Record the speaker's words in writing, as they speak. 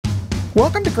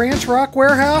Welcome to Grant's Rock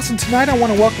Warehouse, and tonight I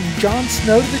want to welcome Jon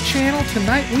Snow to the channel.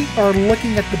 Tonight we are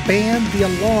looking at the band The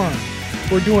Alarm.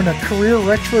 We're doing a career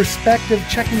retrospective,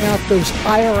 checking out those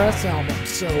IRS albums.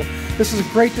 So this is a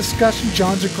great discussion.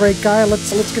 John's a great guy.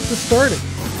 Let's get this started.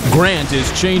 Grant is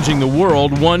changing the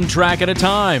world one track at a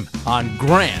time on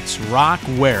Grant's Rock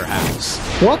Warehouse.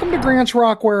 Welcome to Grant's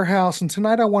Rock Warehouse, and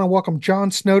tonight I want to welcome Jon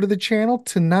Snow to the channel.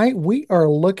 Tonight we are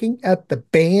looking at the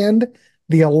band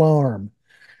The Alarm.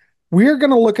 We're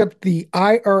going to look at the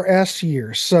IRS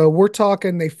years. So we're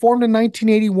talking, they formed in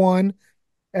 1981,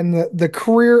 and the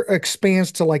career expands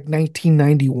to like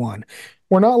 1991.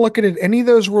 We're not looking at any of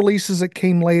those releases that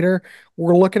came later.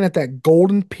 We're looking at that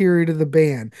golden period of the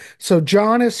band. So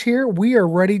John is here. We are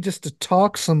ready just to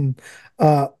talk some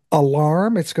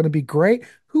Alarm. It's going to be great.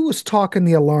 Who was talking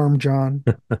the Alarm, John?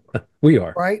 We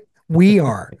are. Right? We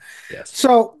are. Yes.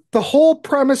 So the whole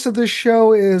premise of this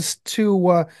show is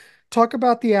to talk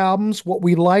about the albums, what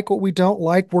we like, what we don't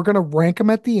like. We're going to rank them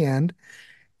at the end.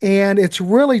 And it's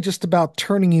really just about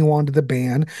turning you on to the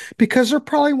band because they're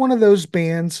probably one of those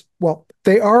bands. Well,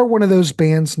 they are one of those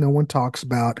bands no one talks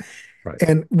about. Right.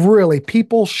 And really,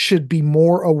 people should be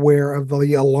more aware of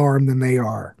the Alarm than they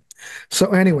are. So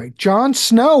anyway, Jon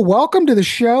Snow, welcome to the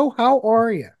show. How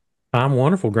are you? I'm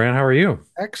wonderful, Grant. How are you?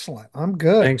 Excellent. I'm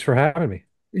good. Thanks for having me.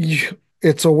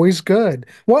 It's always good.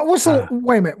 What was the,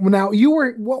 wait a minute. Now you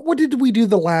were, what did we do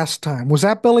the last time? Was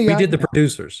that Billy? We did the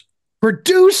producers.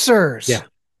 Producers. Yeah.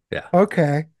 Yeah.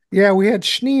 Okay. Yeah. We had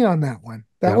SCHNEE on that one.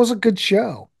 That was a good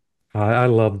show. I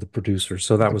love the producers.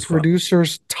 So that was fun.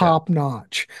 Producers, top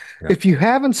notch. Yeah. If you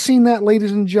haven't seen that,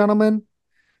 ladies and gentlemen,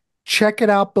 check it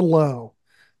out below.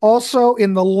 Also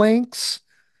in the links,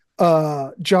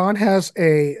 John has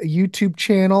a YouTube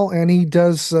channel and he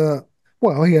does,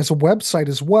 well, he has a website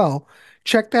as well.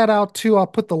 Check that out too. I'll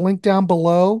put the link down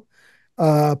below.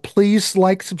 Please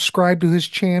like, subscribe to his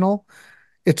channel.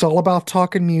 It's all about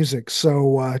talking music.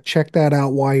 So check that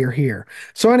out while you're here.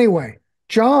 So anyway,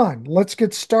 John, let's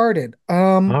get started.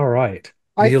 All right.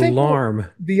 The Alarm.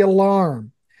 The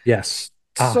Alarm. Yes.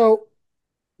 So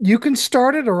you can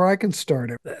start it or I can start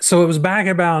it. So it was back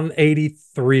about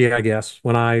 83, I guess,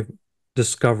 when I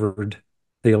discovered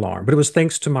The Alarm. But it was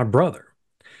thanks to my brother.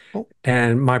 Oh.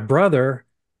 And my brother,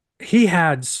 he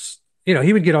had,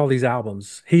 he would get all these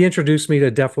albums. He introduced me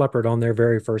to Def Leppard on their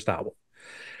very first album.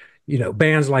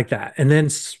 Bands like that. And then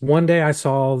one day I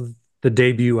saw the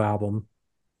debut album,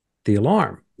 The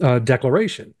Alarm,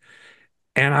 Declaration.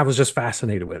 And I was just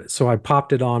fascinated with it. So I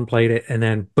popped it on, played it, and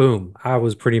then boom, I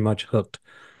was pretty much hooked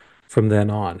from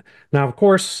then on. Now, of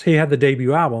course, he had the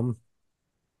debut album,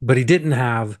 but he didn't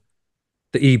have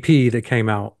the EP that came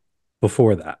out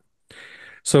before that.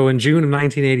 So in June of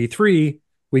 1983,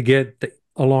 we get the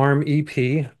Alarm EP,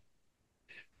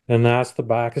 and that's the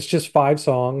back. It's just 5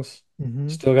 songs. Mm-hmm.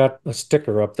 Still got a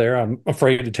sticker up there. I'm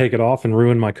afraid to take it off and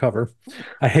ruin my cover.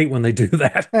 I hate when they do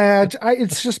that.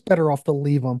 It's just better off to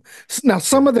leave them. Now,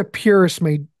 some of the purists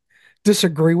may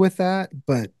disagree with that,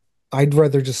 but I'd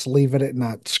rather just leave it and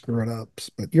not screw it up.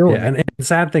 But you're right. And the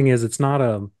sad thing is, it's not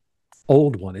a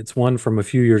old one. It's one from a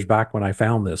few years back when I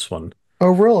found this one.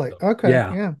 Oh, really? Okay.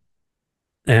 Yeah.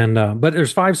 And but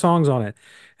there's 5 songs on it,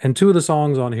 and 2 of the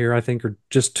songs on here I think are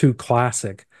just 2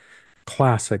 classic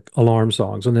Alarm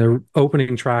songs. And the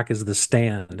opening track is The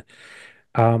Stand.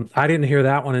 I didn't hear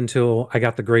that one until I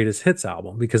got the Greatest Hits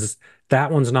album, because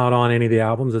that one's not on any of the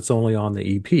albums. It's only on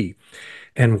the EP.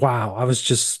 And wow,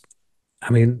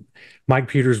 Mike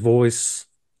Peters' voice,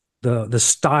 the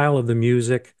style of the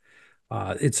music,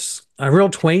 it's a real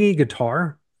twangy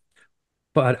guitar.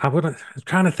 But I'm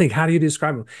trying to think, how do you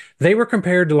describe them? They were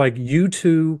compared to like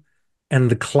U2 and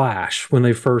The Clash when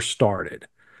they first started.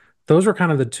 Those were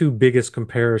kind of the 2 biggest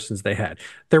comparisons they had.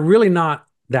 They're really not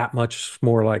that much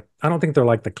more like, I don't think they're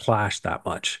like The Clash that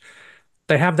much.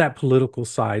 They have that political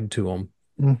side to them.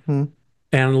 Mm-hmm.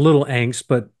 And a little angst,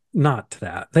 but not to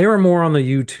that. They were more on the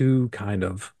U2 kind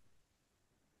of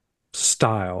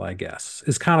style, I guess,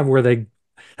 is kind of where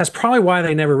that's probably why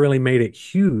they never really made it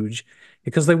huge,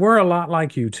 because they were a lot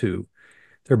like U2.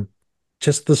 They're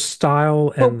just the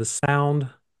style and the sound.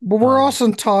 But we're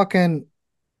also talking,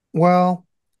 well,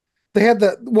 they had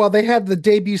the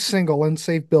debut single,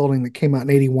 Unsafe Building, that came out in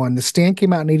 81. The Stand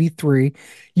came out in 83.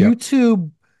 Yep.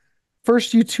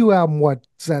 First U2 album, what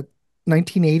is that,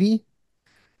 1980?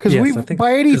 Because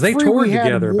by 83 they toured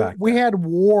together back then. We had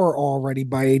War already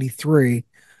by 83.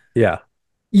 Yeah.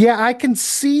 Yeah, I can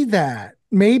see that.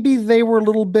 Maybe they were a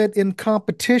little bit in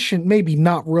competition, maybe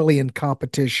not really in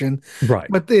competition. Right.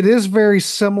 But it is very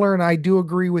similar, and I do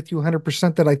agree with you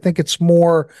 100% that I think it's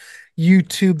more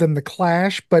YouTube than The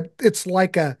Clash, but it's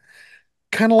like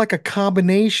kind of like a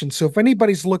combination. So if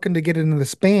anybody's looking to get into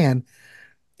this band,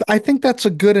 I think that's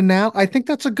a good I think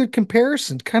that's a good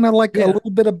comparison, kind of like a Yeah.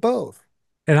 little bit of both.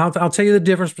 And I'll tell you the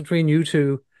difference between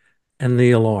U2 and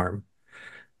the Alarm.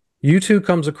 U2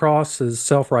 comes across as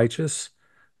self-righteous,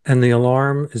 and the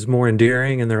Alarm is more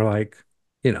endearing, and they're like,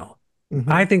 you know, Hmm.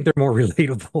 I think they're more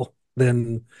relatable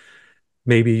than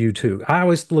maybe U2. I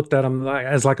always looked at them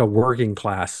as like a working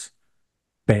class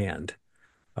band.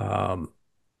 Um,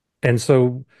 and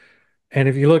so, and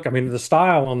if you look, I mean, the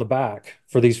style on the back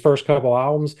for these first couple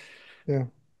albums, Yeah.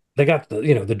 they got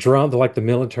the drum, like the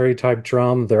military type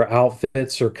drum. Their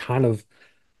outfits are kind of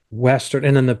Western.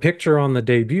 And then the picture on the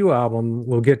debut album,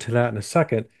 we'll get to that in a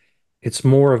second. It's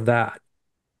more of that,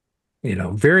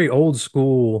 very old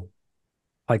school,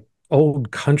 like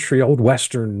old country, old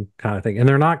Western kind of thing. And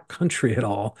they're not country at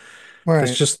all.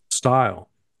 That's Right. just style.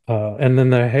 And then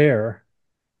the hair.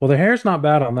 Well, the hair's not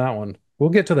bad on that one.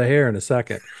 We'll get to the hair in a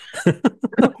second.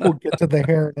 We'll get to the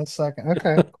hair in a second.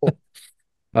 Okay, cool.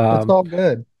 That's Um, all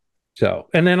good.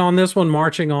 and then on this one,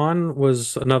 Marching On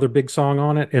was another big song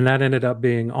on it, and that ended up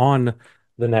being on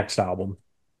the next album.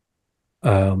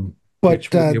 But Which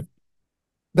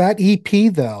that EP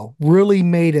though really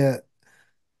made a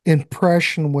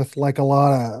impression with like a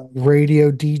lot of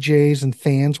radio DJs and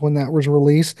fans when that was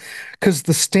released. Because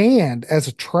The Stand as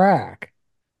a track,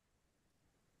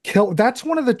 that's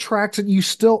one of the tracks that you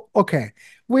still okay.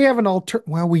 We have an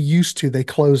well, we used to, they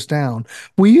closed down.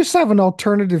 We used to have an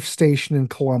alternative station in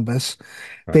Columbus.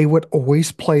 right. They would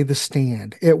always play The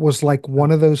Stand. It was like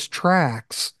one of those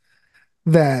tracks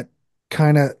that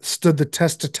kind of stood the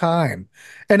test of time.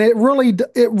 And it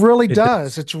really It does.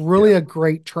 does. It's really Yeah, a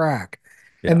great track.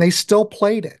 And yeah, they still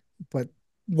played it. But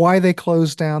why they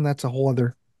closed down, that's a whole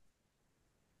other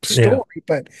yeah. story.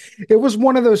 But it was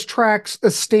one of those tracks, a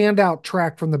standout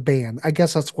track from the band. I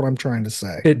guess that's what I'm trying to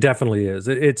say. It definitely is.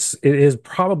 It is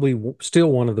probably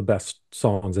still one of the best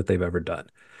songs that they've ever done.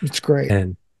 It's great.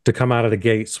 And to come out of the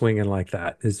gate swinging like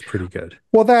that is pretty good.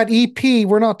 Well, that EP,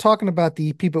 we're not talking about the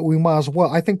EP, but we might as well.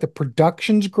 I think the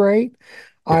production's great.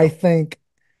 I Yeah, think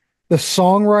the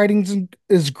songwriting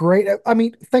is great. I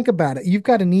mean, think about it. You've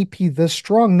got an EP this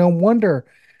strong. No wonder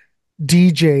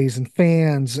DJs and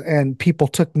fans and people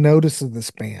took notice of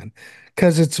this band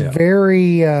because it's yeah.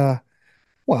 very,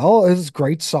 well, it's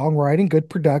great songwriting, good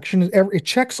production. It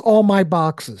checks all my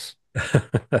boxes.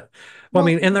 Well, I Well,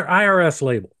 mean, and their IRS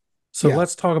label. So yeah.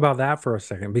 let's talk about that for a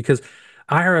second because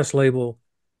IRS label,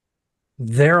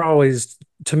 they're always,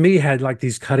 to me, had like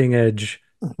these cutting edge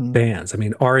Hmm. bands. I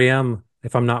mean, REM,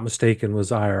 if I'm not mistaken,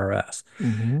 was IRS.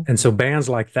 Hmm. And so bands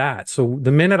like that. So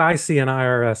the minute I see an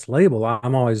IRS label,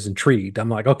 I'm always intrigued. I'm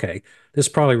like, okay, this is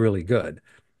probably really good.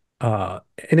 Uh,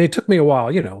 and it took me a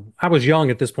while. I was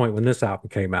young at this point when this album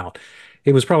came out.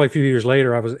 It was probably a few years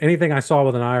later. Anything I saw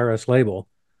with an IRS label,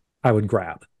 I would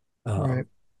grab, Right.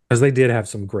 because they did have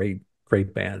some great,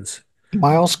 great bands.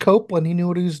 Miles Copeland, he knew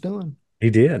what he was doing. He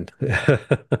did.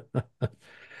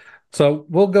 So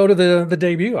we'll go to the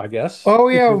debut, I guess. Oh,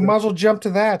 If yeah, you're we might as well jump to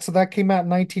that. So that came out in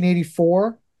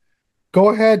 1984. Go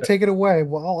ahead, take it away.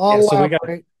 Well, I'll yeah, so we got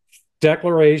elaborate.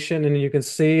 Declaration, and you can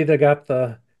see they got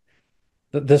the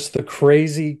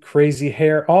crazy, crazy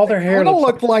hair. All They their hair kind of looks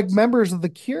look like like members of The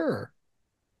Cure.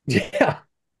 yeah,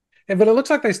 but it looks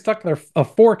like they stuck a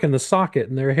fork in the socket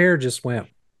and their hair just went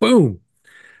boom.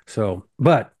 So,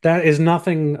 but that is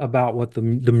nothing about what the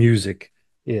music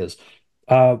is.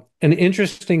 An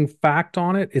interesting fact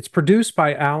on it: it's produced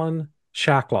by Alan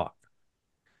Shacklock,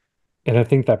 and I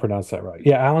think that pronounced that right.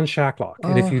 Yeah, Alan Shacklock.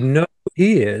 And if Uh, you know who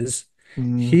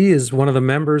mm, he is one of the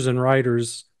members and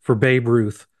writers for Babe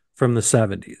Ruth from the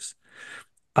 70s.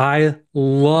 I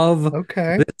love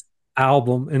okay. this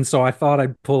album. And so I thought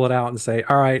I'd pull it out and say,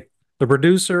 all right, the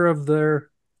producer of their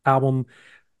album,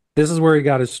 this is where he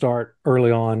got his start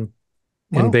early on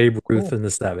in Well, Babe Ruth cool. in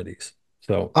the 70s.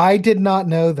 So, I did not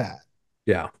know that.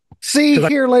 yeah. See Because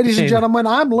here, ladies and name, gentlemen,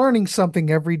 I'm learning something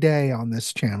every day on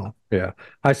this channel. yeah.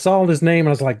 I saw his name and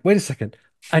I was like, wait a second.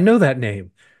 I know that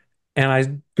name. And I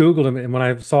Googled him. And when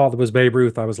I saw it was Babe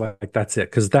Ruth, I was like, that's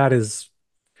it. Because that's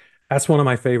one of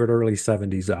my favorite early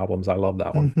 70s albums. I love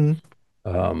that one. Hmm.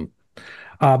 Um,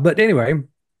 but anyway,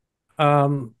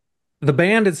 um, the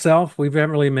band itself, we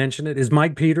haven't really mentioned it, is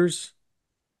Mike Peters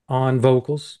on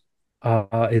vocals.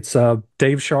 It's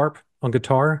Dave Sharp on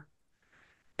guitar,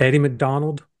 Eddie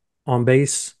McDonald on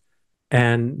bass,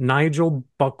 and Nigel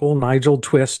Buckle, Nigel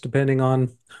Twist, depending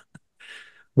on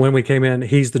when we came in,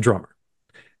 he's the drummer.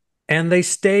 And they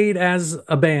stayed as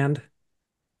a band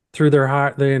through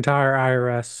the entire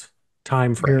IRS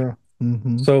time frame. Yeah.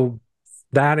 Hmm. So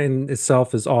that in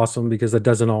itself is awesome because that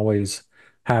doesn't always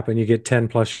happen. You get 10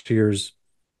 plus years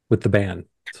with the band.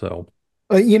 So,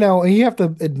 And you have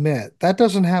to admit that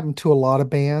doesn't happen to a lot of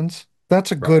bands.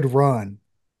 That's a right. good run,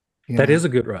 you That know. is a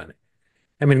good run.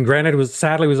 I mean, granted, it was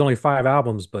sadly it was only 5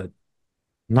 albums, but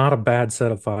not a bad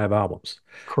set of 5 albums.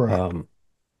 Correct. Um,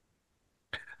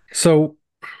 so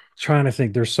trying to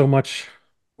think, there's so much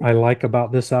I like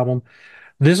about this album.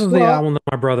 This is the Well, album that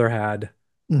my brother had,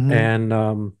 mhm. and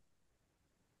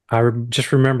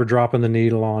just remember dropping the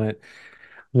needle on it.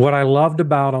 What I loved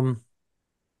about them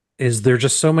is there's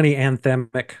just so many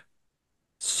anthemic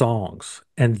songs,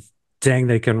 and dang,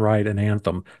 they can write an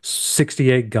anthem.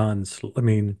 68 Guns. I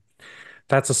mean,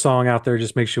 that's a song out there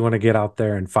just makes you want to get out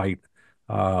there and fight.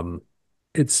 Um,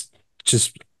 it's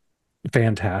just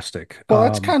fantastic. Well,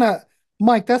 that's kind of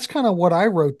Mike, that's kind of what I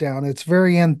wrote down. It's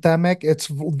very anthemic, it's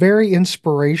very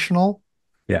inspirational.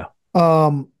 Yeah,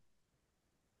 Um,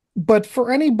 but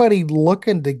for anybody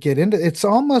looking to get into it's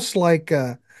almost like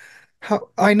how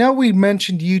I know we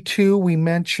mentioned U2, we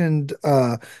mentioned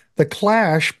the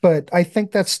Clash, but I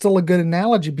think that's still a good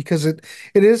analogy because it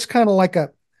is kind of like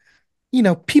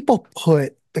people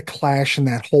put the Clash in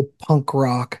that whole punk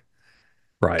rock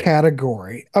right.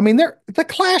 category. I mean, the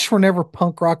Clash were never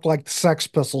punk rock like the Sex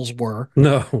Pistols were,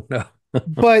 No, no.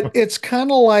 but it's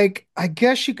kind of like I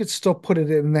guess you could still put it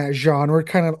in that genre,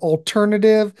 kind of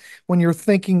alternative when you're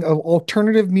thinking of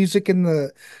alternative music in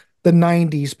the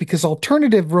 90s because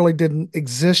alternative really didn't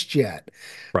exist yet.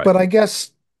 Right. But I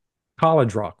guess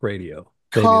College rock radio.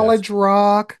 Maybe that's, college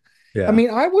rock. I yeah. mean,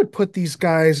 I would put these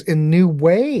guys in new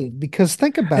wave because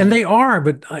think about And it. they are,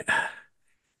 but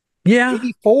yeah.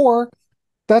 84,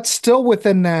 that's still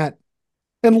within that.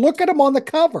 And look at them on the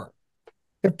cover.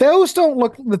 If those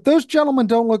gentlemen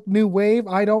don't look new wave,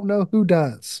 I don't know who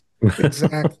does.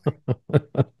 Exactly.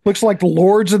 Looks like the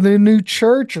Lords of the New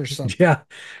Church or something. Yeah,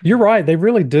 you're right. They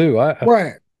really do.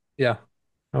 Right. Yeah,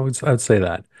 I would say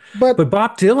that. But But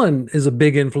Bob Dylan is a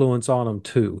big influence on them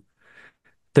too.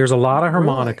 There's a lot of really.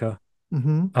 harmonica.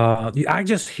 Hmm. I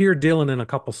just hear Dylan in a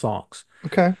couple songs,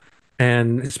 Okay.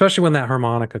 and especially when that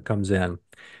harmonica comes in,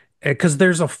 because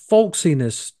there's a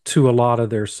folksiness to a lot of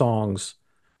their songs.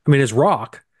 I mean, it's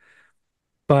rock,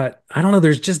 but I don't know.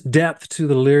 There's just depth to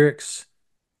the lyrics.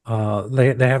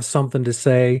 They have something to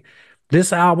say.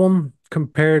 This album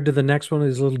compared to the next one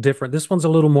is a little different. This one's a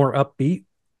little more upbeat,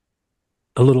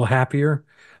 a little happier,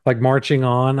 like marching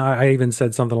on. I even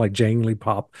said something like jangly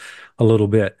pop a little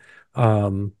bit.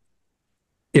 Um,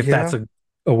 if that's Yeah.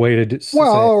 a way to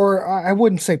Well, say it. or I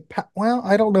wouldn't say, well,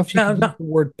 I don't know if you No, could use no. the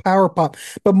word power pop,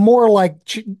 but more like,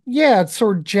 yeah, it's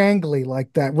sort of jangly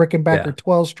like that Rickenbacker Yeah,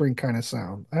 12 string kind of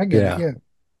sound. I get it. yeah, Yeah.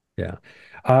 yeah.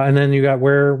 And then you got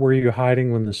Where Were You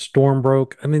Hiding When the Storm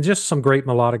Broke? I mean, just some great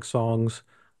melodic songs.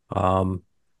 Um,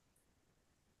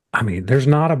 I mean, there's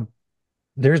not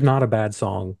a bad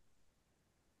song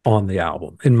on the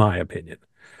album, in my opinion.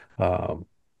 Um,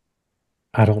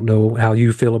 I don't know how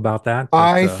you feel about that, but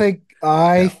I yeah,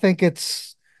 think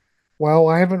it's, well,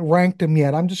 I haven't ranked them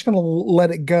yet. I'm just going to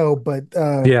let it go. But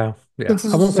yeah, yeah. since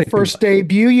this I is won't the say too first much.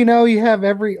 debut, you have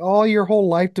all your whole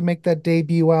life to make that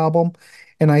debut album.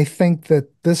 And I think that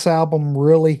this album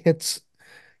really hits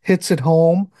it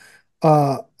home.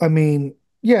 I mean,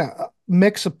 yeah,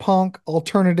 mix of punk,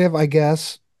 alternative, I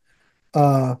guess.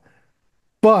 Uh,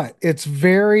 but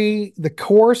the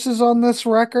choruses on this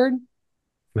record.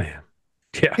 Man,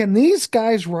 yeah. Can these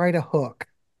guys write a hook?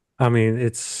 I mean,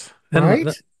 it's and Right?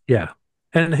 yeah,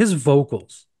 and his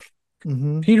vocals,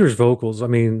 Hmm. Peter's vocals. I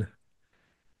mean,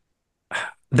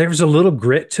 there's a little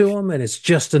grit to them, and it's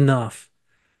just enough.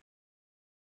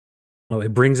 Well,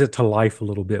 it brings it to life a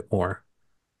little bit more.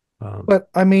 Um, But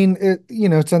I mean,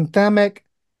 it's anthemic.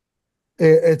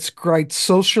 It's great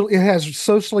social. It has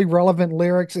socially relevant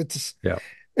lyrics. yeah,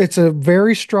 It's a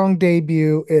very strong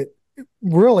debut. It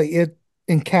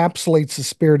encapsulates the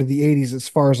spirit of the 80s as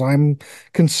far as I'm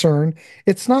concerned.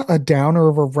 It's not a downer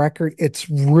of a record. It's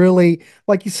really,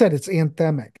 like you said, it's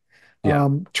anthemic. yeah,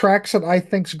 Tracks that I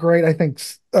think's great. I think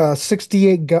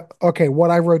 68 okay,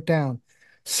 what I wrote down. yeah.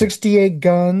 68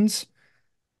 Guns,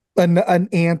 an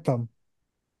anthem,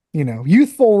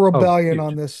 youthful Oh, rebellion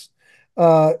on huge. this.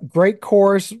 Great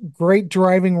chorus, great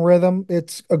driving rhythm.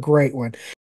 It's a great one.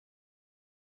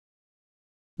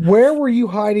 Where were you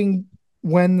hiding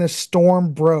when the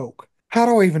storm broke? How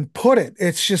do I even put it?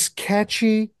 It's just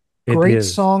catchy, It great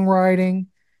is songwriting.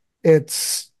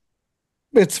 It's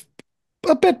it's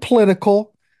a bit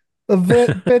political, a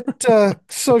bit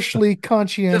socially just a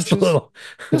conscientious, little.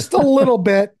 just a little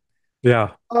bit.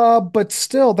 Yeah. But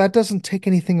still, that doesn't take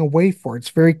anything away for it. It's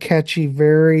very catchy,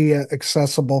 very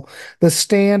accessible. The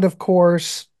Stand, of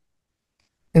course,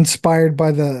 inspired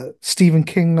by the Stephen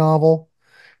King novel.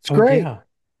 It's Oh, great. yeah.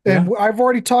 Yeah. And I've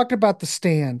already talked about The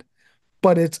Stand,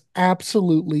 but it's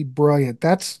absolutely brilliant.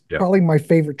 That's Yeah. probably my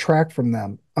favorite track from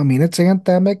them. I mean, it's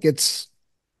anthemic, it's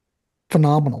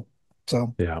phenomenal.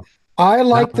 So Yeah. I No,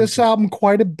 like this album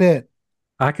quite a bit.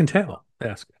 I can tell.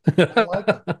 Yes. I like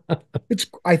it.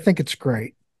 I think it's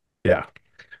great. Yeah.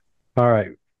 All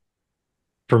right.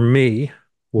 For me,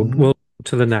 we'll Mhm.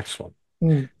 to the next one.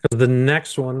 Mm. 'Cause the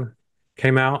next one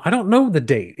came out. I don't know the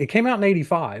date. It came out in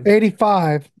 85,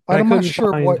 85. but I I'm not couldn't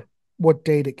sure find what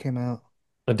date it came out.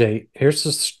 a date. Here's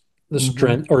the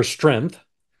Hmm. strength.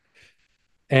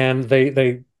 And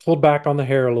they pulled back on the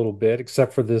hair a little bit,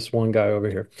 except for this one guy over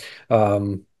here.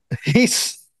 Um, He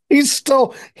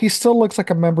still looks like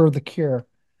a member of the Cure.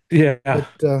 yeah.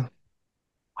 But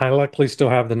I luckily still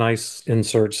have the nice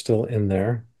insert still in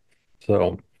there.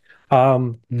 So,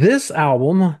 this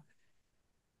album,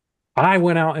 I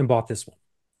went out and bought this one.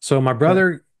 So my okay.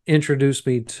 brother introduced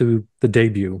me to the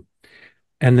debut,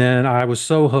 and then I was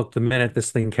so hooked the minute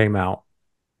this thing came out,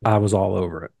 I was all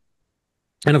over it.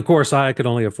 And of course, I could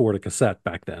only afford a cassette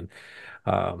back then.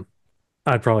 Um,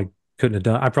 I probably couldn't have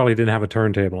done. I probably didn't have a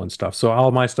turntable and stuff. So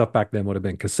all my stuff back then would have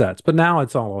been cassettes. But now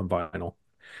it's all on vinyl.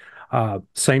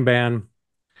 Same band.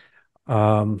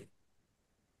 Um,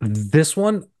 this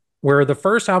one, where the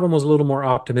first album was a little more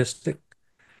optimistic,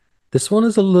 this one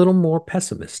is a little more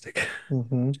pessimistic.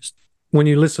 Hmm. Just when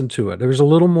you listen to it, there's a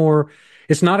little more.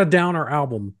 It's not a downer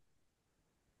album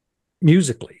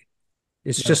musically.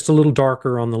 It's No. just a little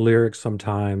darker on the lyrics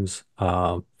sometimes.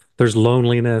 There's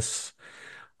loneliness.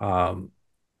 Um,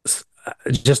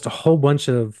 just a whole bunch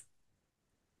of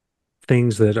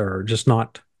things that are just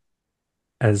not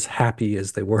as happy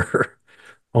as they were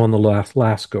on the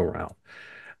last go round.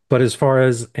 But as far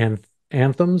as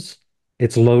anthems,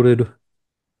 it's loaded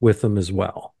with them as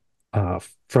well.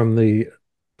 From the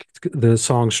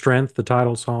song "Strength," the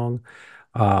title song.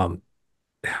 Um,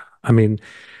 I mean,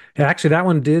 actually, that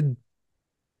one did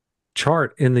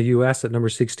chart in the U.S. at number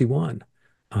 61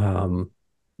 um,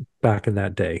 back in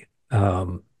that day.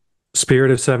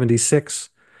 "Spirit of '76"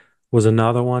 was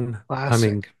another one. I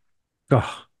mean, Classic.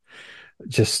 oh,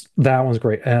 just that one's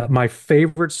great. My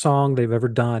favorite song they've ever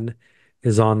done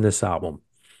is on this album,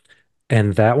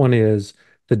 and that one is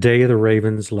 "The Day the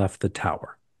Ravens Left the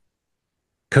Tower."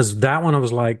 Because that one I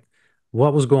was like,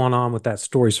 what was going on with that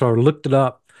story? So I looked it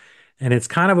up, and it's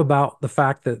kind of about the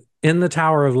fact that in the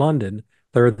Tower of London,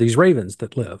 there are these ravens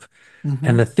that live.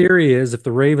 And Hmm. the theory is if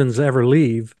the ravens ever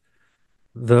leave,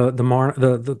 the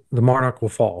monarch will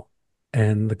fall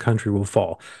and the country will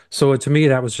fall. So to me,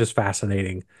 that was just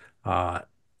fascinating. Uh,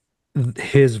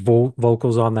 his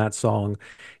vocals on that song,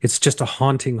 it's just a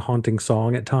haunting, haunting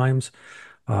song at times.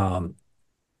 Um,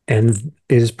 and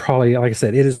it is probably, like I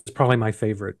said, it is probably my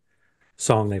favorite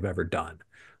song they've ever done.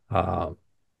 Uh,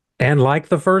 and like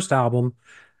the first album,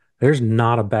 there's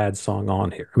not a bad song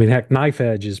on here. I mean, heck, Knife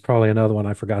Edge is probably another one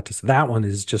I forgot to say. That one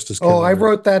is just as Oh, I killer as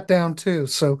wrote that down too.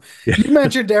 So yeah. you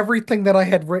mentioned everything that I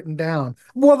had written down.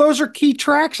 Well, those are key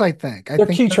tracks, I think. I They're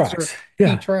think key those are tracks. key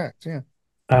Yeah. tracks. Yeah.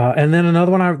 And then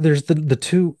another one, there's the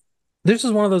two. This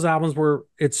is one of those albums where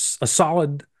it's a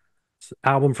solid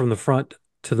album from the front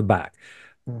to the back.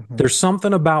 Hmm. There's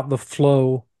something about the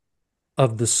flow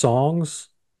of the songs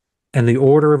and the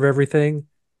order of everything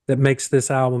that makes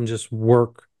this album just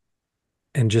work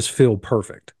and just feel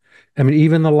perfect. I mean,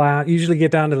 even the last, usually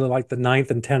get down to like the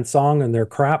ninth and tenth song and they're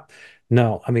crap.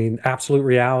 No, I mean, Absolute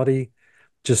Reality,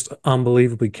 just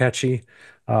unbelievably catchy.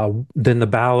 Then the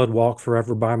ballad Walk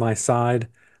Forever by My Side.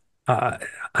 Uh,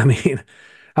 I mean,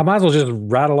 I might as well just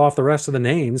rattle off the rest of the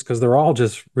names because they're all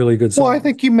just really good Well, I songs.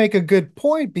 think you make a good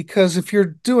point because if you're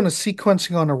doing a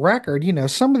sequencing on a record,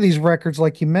 some of these records,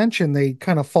 like you mentioned, they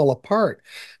kind of fall apart.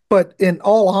 But in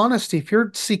all honesty, if you're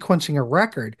sequencing a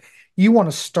record, you want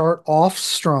to start off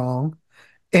strong,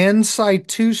 end side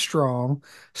two strong,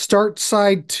 start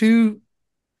side two,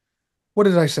 what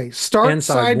did I say? Start And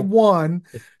side side one. one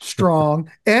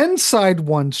strong, end side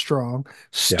one strong,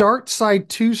 Yeah, start side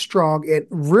two strong, and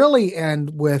really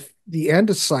end with the end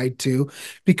of side two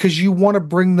because you want to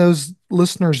bring those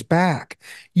listeners back.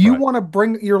 You right. want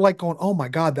to you're like going, oh my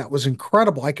God, that was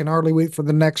incredible. I can hardly wait for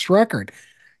the next record.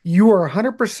 You are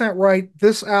 100% right.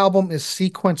 This album is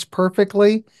sequenced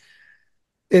perfectly.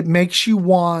 It makes you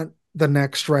want the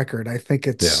next record. I think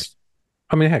Yeah. it's,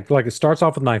 I mean, heck, like it starts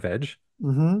off with Knife Edge,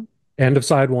 mhm. end of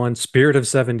side one, Spirit of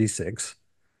 '76,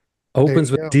 There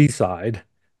opens you with go. D side.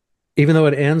 Even though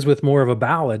it ends with more of a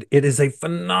ballad, it is a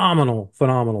phenomenal,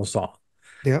 phenomenal song.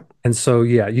 Yep. And so,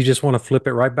 yeah, you just want to flip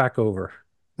it right back over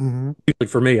Mhm. Usually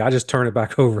for me, I just turn it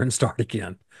back over and start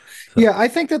again. So Yeah, I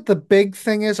think that the big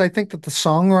thing is I think that the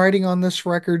songwriting on this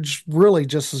record's really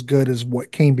just as good as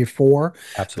what came before.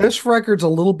 absolutely. This record's a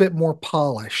little bit more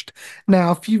polished.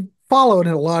 Now, if you followed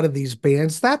in a lot of these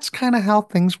bands, that's kind of how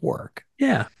things work.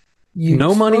 Yeah. You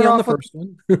No money start on the off with, first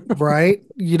one. right,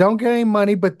 you don't get any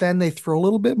money, but then they throw a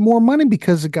little bit more money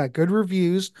because it got good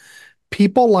reviews.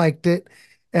 People liked it.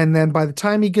 And then by the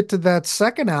time you get to that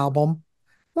second album,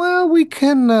 well, we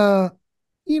can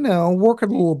work it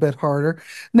a little bit harder.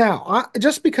 Now,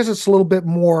 just because it's a little bit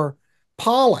more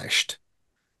polished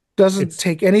doesn't It's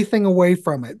take anything away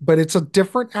from it, but it's a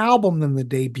different album than the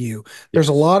debut. There's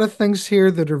a yes. lot of things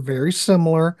here that are very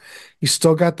similar. You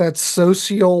still got that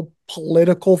socio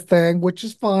political thing, which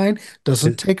is fine,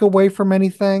 doesn't It- take away from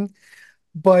anything,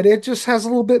 but it just has a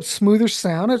little bit smoother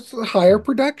sound. It's a higher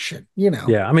production.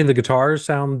 yeah, I mean the guitars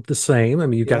sound the same. I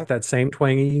mean you got Yep. that same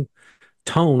twangy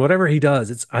tone, whatever he does.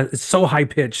 It's so high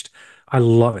pitched. I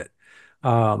love it.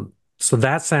 So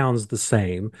that sounds the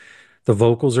same. The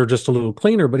vocals are just a little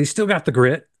cleaner, but he's still got the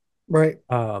grit. Right.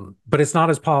 But it's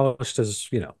not as polished as,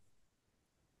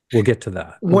 we'll get to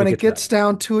that when we When it get to that. gets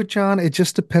down to it, John, it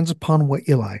just depends upon what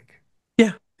you like.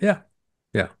 Yeah, yeah,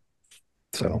 yeah.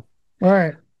 So, So, all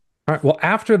right. all right. Well,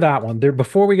 after that one, there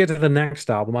before we get to the next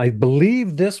album, I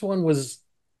believe this one was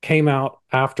came out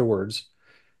afterwards.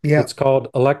 Yeah. It's called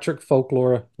Electric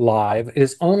Folklore Live. It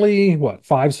is only what,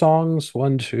 5 songs?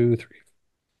 One, two, three.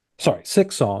 Sorry,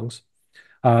 6 songs.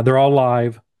 They're all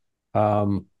live.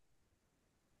 Um,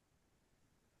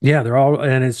 yeah, they're all,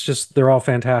 and it's just they're all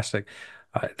fantastic.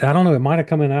 I don't know. It might have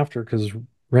come in after because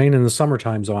Rain in the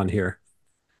Summertime's on here.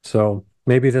 So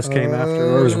maybe this came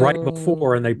after, or it was right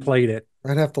before, and they Um, played it.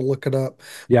 I'd have to look it up.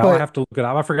 Yeah, I'll But have to look it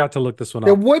up. I forgot to look this one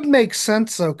it up. would make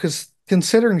sense though, because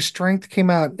considering Strength came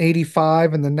out in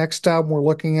 85 and the next album we're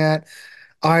looking at,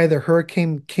 either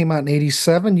Hurricane came out in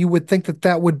 87, you would think that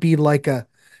that would be like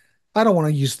I don't want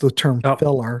to use the term Oh,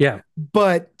 filler, yeah.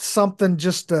 but something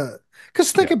just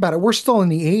because think Yeah. about it, we're still in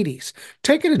the 80s.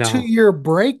 Taking a two No. year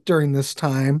break during this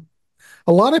time,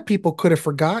 a lot of people could have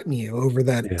forgotten you over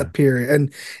that a Yeah. period.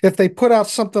 And if they put out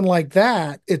something like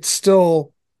that, it's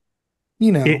still,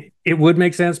 you know, It would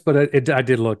make sense, but I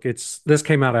did look. This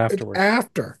came out it's afterwards.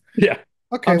 after. Yeah.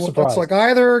 Okay, I'm well, that's like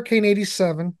surprised. either Hurricane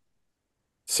 87,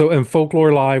 So, and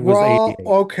Folklore Live was Raw. 88.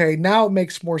 Okay, now it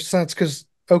makes more sense because,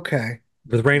 okay.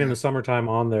 With Rain in Yeah. the Summertime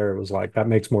on there, it was like that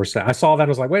makes more sense. I saw that and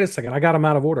was like, wait a second, I got them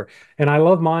out of order. And I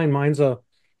love mine. Mine's a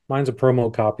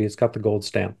promo copy. It's got the gold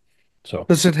stamp. So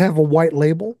Does it have a white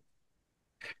label?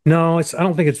 no, I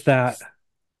don't think it's that.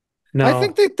 I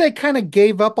think No. that they kind of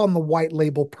gave up on the white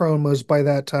label promos by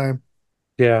that time.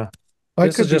 Yeah. I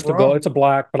This is could be just a gold. wrong. It's a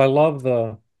black, but I love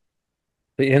the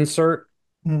insert.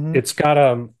 Hmm. It's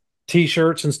got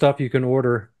t-shirts and stuff you can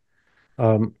order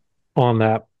um on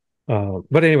that.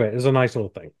 But anyway, it's a nice little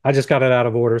thing. I just got it out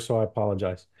of order, so I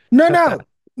apologize. No, no,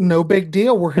 no big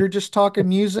deal. We're here just talking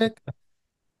music.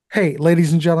 Hey,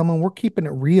 ladies and gentlemen, we're keeping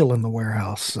it real in the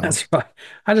warehouse. So That's right.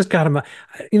 I just got them.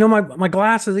 My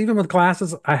glasses, even with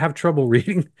glasses, I have trouble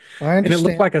reading, I and it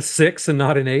looked understand. like a 6 and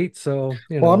not an 8. So,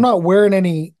 Well, I'm not wearing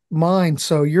any mine,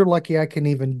 so you're lucky I can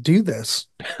even do this.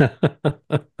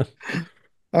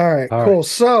 All right, All right. cool.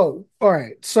 So, all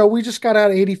right. So we just got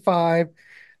out of 85.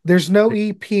 There's no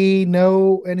EP,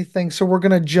 no anything. So we're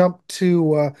gonna jump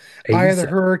to Eye of the 87.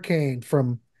 Hurricane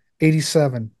from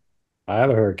 87. I have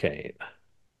a hurricane. All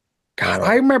God, I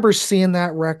right. remember seeing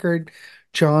that record,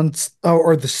 John's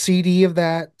or the CD of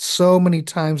that so many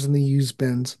times in the used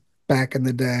bins back in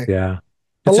the day. Yeah.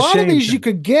 A It's a lot of shame these you too.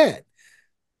 could get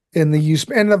in the used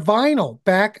and the vinyl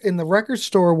back in the record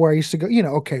store where I used to go,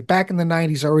 okay, back in the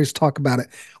 90s, I always talk about it.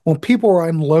 When people were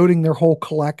unloading their whole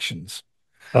collections,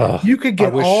 Oh, you could I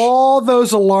get wish. all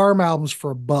those Alarm albums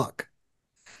for $1.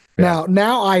 Yeah.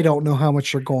 Now I don't know how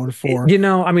much they're going for.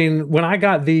 I mean, when I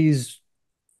got these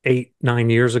 8, 9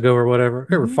 years ago or whatever,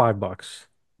 they were Mhm. $5,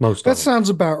 most That of them. sounds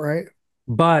about right.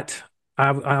 But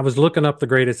I was looking up the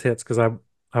greatest hits because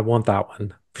I want that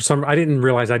one. I didn't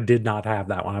realize I did not have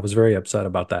that one. I was very upset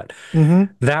about that. Hmm.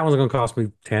 That one's going to cost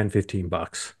me 10,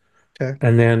 $15. Okay.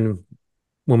 And then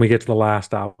when we get to the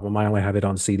last album, I only have it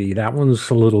on CD. That one's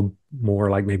a little more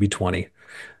like maybe 20.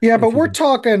 Yeah, but If we're you,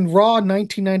 talking raw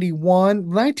 1991.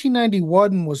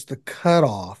 1991 was the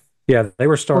cutoff yeah, they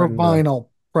were for starting to, vinyl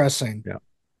pressing. yeah,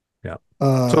 yeah.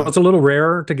 So Uh, it's a little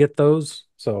rarer to get those.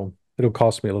 So it'll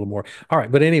cost me a little more. All right.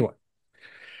 But anyway,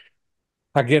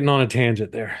 I'm getting on a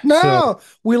tangent there. So no,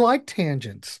 we like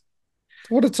tangents.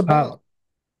 It's what it's uh, about.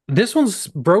 this one's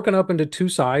broken up into 2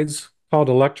 sides called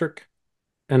Electric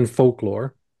and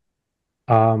Folklore.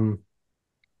 Um,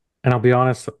 and I'll be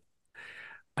honest,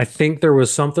 I think there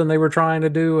was something they were trying to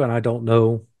do, and I don't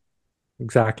know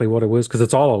exactly what it was because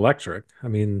it's all electric. I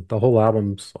mean, the whole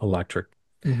album's electric.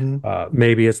 Hmm.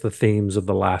 Maybe it's the themes of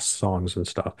the last songs and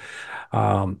stuff.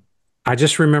 Um, I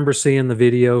just remember seeing the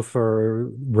video for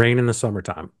Rain in the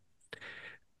Summertime,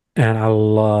 and I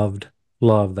loved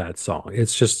that song.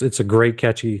 It's a great,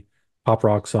 catchy pop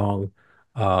rock song.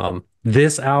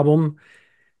 This album,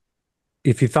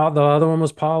 if you thought the other one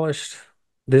was polished,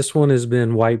 this one has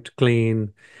been wiped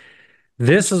clean.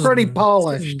 This is Pretty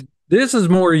polished. this is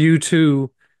more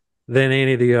U2 than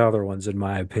any of the other ones, in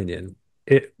my opinion.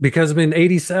 Because in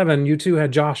 '87, U2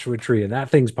 had Joshua Tree, and that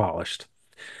thing's polished.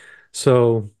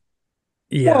 So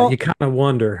yeah, you Well, kind of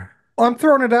wonder. I'm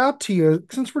throwing it out to you.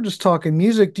 Since we're just talking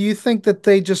music, do you think that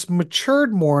they just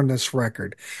matured more in this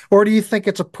record? Or do you think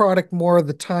it's a product more of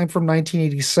the time from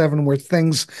 1987 where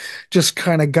things just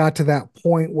kind of got to that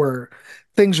point where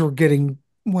things were getting,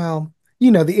 well,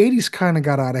 the 80s kind of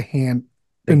got out of hand,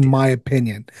 They in did. my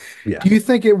opinion. Yeah. Do you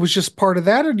think it was just part of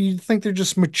that, or do you think they're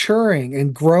just maturing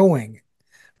and growing?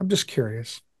 I'm just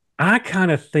curious. I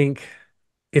kind of think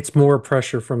it's more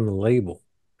pressure from the label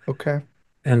Okay.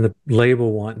 and the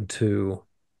label wanting to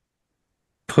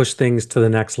push things to the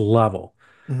next level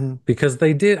Hmm. because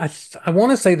they did. I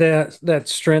want to say that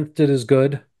Strength did as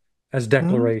good as Hmm.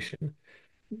 Declaration,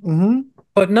 Hmm.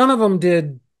 but none of them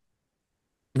did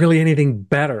really anything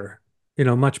better,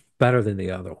 much better than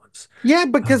the other ones. Yeah,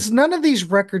 Um, because none of these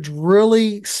records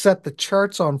really set the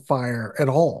charts on fire at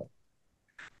all.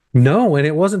 no, and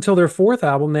it wasn't until their fourth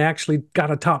album they actually got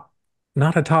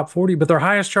not a top 40, but their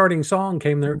highest charting song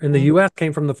came there in the Mhm. US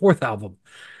came from the fourth album,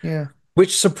 Yeah.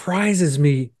 which surprises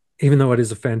me, even though it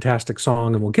is a fantastic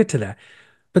song, and we'll get to that.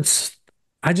 But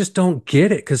I just don't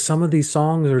get it because some of these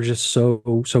songs are just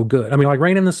so good. I mean, like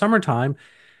Rain in the Summertime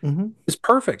Hmm. is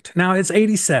perfect. Now it's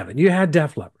 '87. You had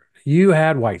Def Leppard, you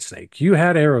had Whitesnake, you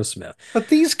had Aerosmith. But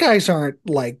these guys aren't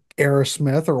like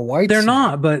Aerosmith or They're Whitesnake.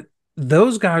 not, but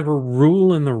those guys were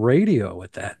ruling the radio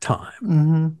at that time.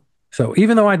 Hmm. So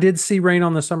even though I did see Rain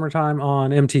on the Summertime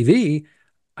on MTV,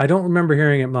 I don't remember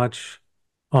hearing it much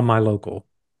on my local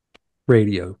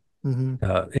radio Hmm.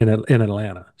 in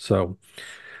Atlanta. So,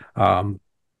 um,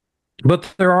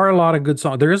 but there are a lot of good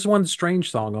songs. There is one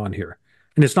strange song on here,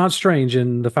 and it's not strange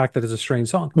in the fact that it's a strange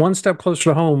song. One Step Closer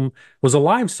to Home was a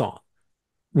live song,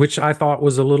 which I thought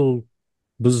was a little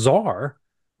bizarre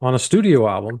on a studio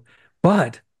album,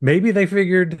 but maybe they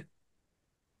figured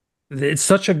it's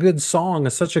such a good song,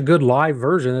 it's such a good live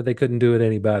version that they couldn't do it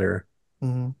any better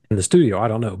Hmm. in the studio. I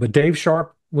don't know, but Dave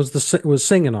Sharp was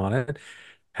singing on it.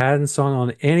 Hadn't sung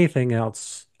on anything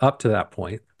else up to that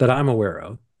point that I'm aware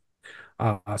of.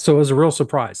 So it was a real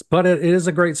surprise, but it is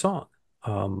a great song.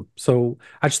 So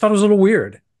I just thought it was a little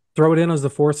weird. Throw it in as the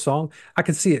fourth song. I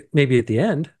could see it maybe at the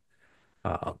end.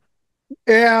 Uh,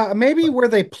 Yeah, maybe but where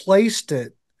they placed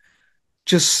it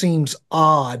just seems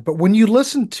odd, but when you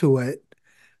listen to it,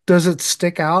 does it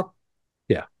stick out?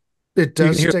 yeah, It you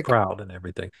does can hear the stick. crowd and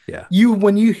everything. Yeah,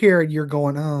 When you hear it, you're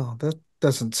going, "Oh, that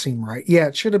doesn't seem right." Yeah,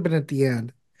 it should have been at the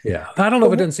end. yeah. I don't know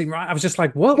But if it didn't seem right. I was just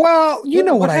like, what? well, you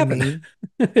know What what I happened?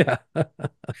 mean. Yeah,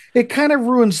 It kind of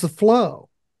ruins the flow.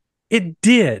 it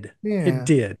did. It Yeah.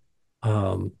 did.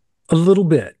 Um, a little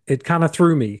bit. It kind of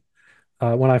threw me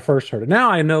when I first heard it. Now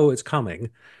I know it's coming.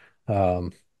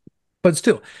 Um, but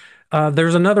still,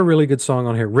 there's another really good song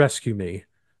on here, Rescue Me.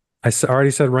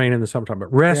 Already said Rain in the Summertime,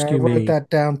 but Yeah, I Rescue wrote Me, that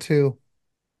down too.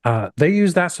 they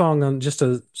used that song on just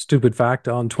a stupid fact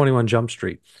on 21 Jump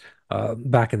Street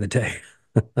back in the day.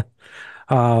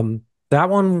 That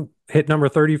one hit number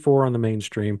 34 on the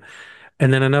mainstream.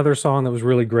 And then another song that was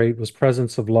really great was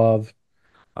Presence of Love.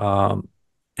 Um,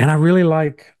 and I really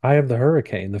like Eye of the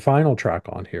Hurricane, the final track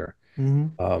on here. Hmm.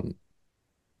 Um,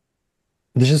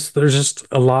 there's just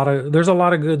a lot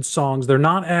of good songs. They're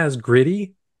not as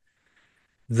gritty.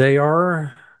 They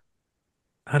are,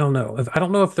 I don't know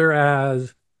if they're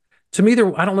as to me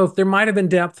there I don't know if there might have been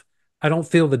depth. I don't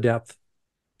feel the depth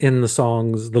in the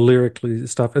songs, the lyrically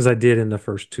stuff as I did in the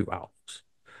first two albums.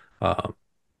 Um,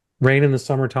 Rain in the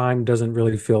Summertime doesn't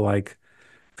really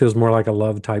feels more like a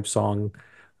love type song.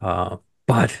 Uh,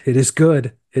 but it is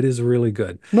good. It is really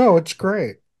good. No, it's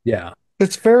great. Yeah.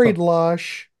 It's very So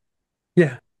lush,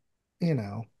 yeah, you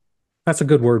know, that's a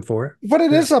good word for it. but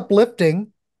it Yeah, is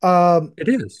uplifting, it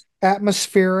is.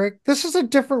 atmospheric. This is a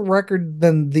different record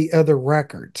than the other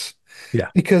records Yeah.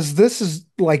 because this is,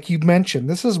 like you mentioned,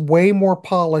 this is way more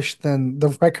polished than the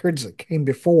records that came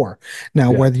before.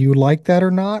 Now, Yeah. whether you like that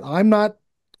or not, I'm not,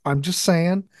 I'm just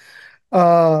saying.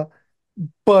 Uh,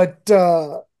 but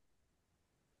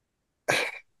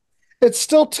It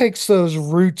still takes those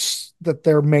roots that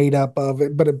they're made up of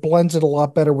it, but it blends it a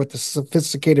lot better with the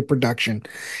sophisticated production.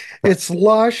 Right. It's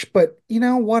lush, but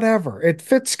whatever. It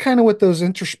fits kind of with those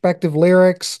introspective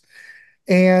lyrics.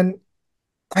 And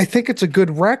I think it's a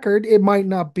good record. It might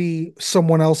not be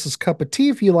someone else's cup of tea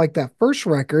if you like that first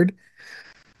record,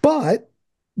 but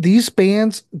these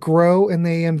bands grow and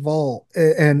they Yep.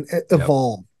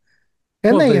 evolve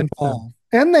and Well, they they involve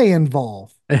and they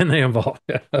involve. and they evolve.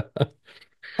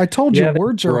 I told you Yeah, they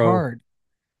words are grow. hard,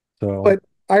 So but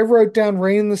I wrote down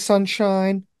Rain in the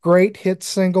Sunshine, great hit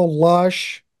single,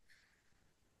 lush,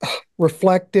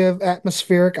 reflective,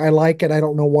 atmospheric. I like it. I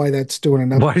don't know why that's doing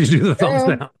enough. why did you do the thumbs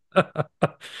Down.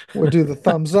 down? We'll do the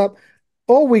thumbs up.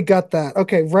 Oh, we got that.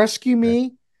 Okay, Rescue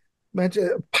Okay. Me.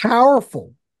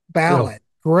 Powerful Oh, ballad.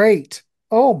 Great.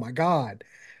 Oh my God.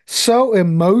 So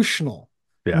emotional.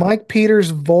 yeah, Mike Peters'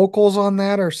 vocals on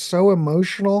that are so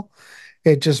emotional.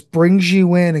 It just brings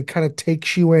you in and kind of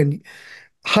takes you in.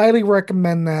 Highly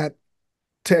recommend that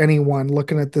to anyone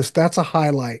looking at this. That's a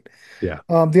highlight. yeah.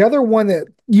 The other one that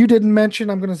you didn't mention,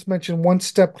 I'm going to mention One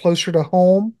Step Closer to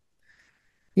Home.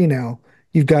 You know,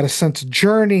 you've got a sense of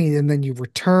journey and then you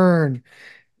return.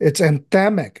 It's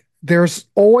anthemic. There's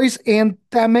always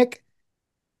anthemic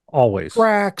Always.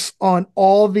 tracks on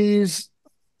all these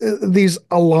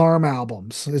Alarm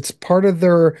albums. It's part of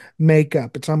their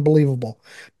makeup. It's unbelievable.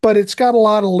 But it's got a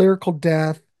lot of lyrical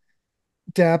depth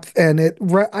and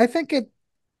I think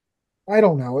I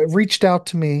don't know, it reached out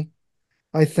to me.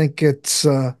 I think it's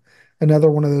another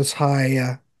one of those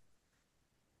high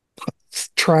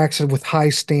tracks with high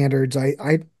standards.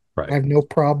 I Right. have no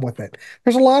problem with it.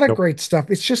 There's a lot of Nope. great stuff.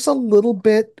 It's just a little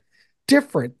bit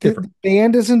different. The Different.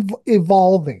 band is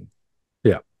evolving.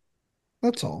 Yeah.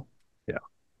 That's all. Yeah.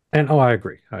 And oh, I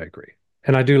agree. I agree.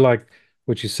 And I do like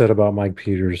what you said about Mike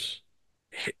Peters.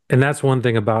 And that's one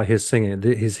thing about his singing,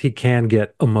 he can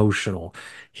get emotional.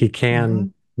 He can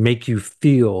Hmm. make you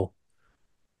feel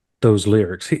those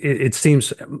lyrics. It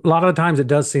seems a lot of the times it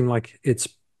does seem like it's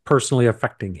personally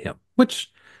affecting him,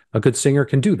 which a good singer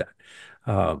can do that.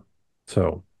 Um,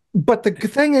 so But the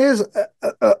thing is,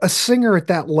 a singer at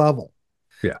that level,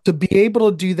 yeah, to be able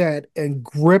to do that and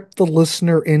grip the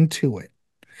listener into it,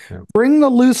 yeah, bring the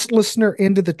loose listener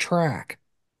into the track.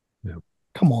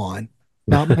 Come on.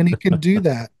 Not yeah. many can do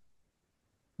that.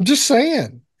 I'm just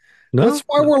saying. That's No,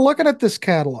 why no, we're looking at this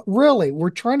catalog. Really, we're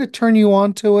trying to turn you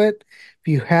on to it. If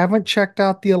you haven't checked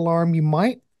out the Alarm, you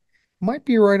might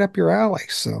be right up your alley.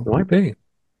 So, it might be.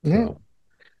 yeah. So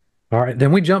all right,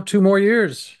 then we jump 2 more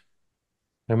years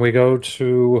and we go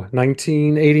to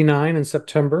 1989 in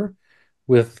September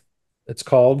with it's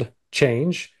called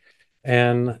Change,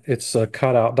 and it's a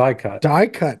cutout die cut. Die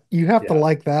cut. You have to Yeah.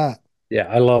 like that. Yeah,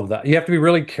 I love that. You have to be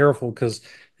really careful because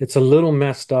it's a little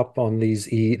messed up on the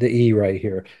E right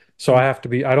here. So I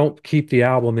don't keep the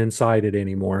album inside it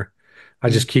anymore. I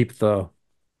Mhm. just keep the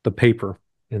paper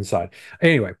inside.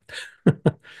 Anyway,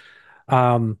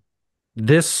 um,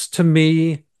 this to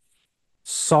me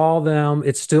saw them,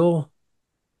 it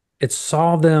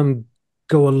saw them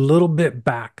go a little bit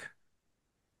back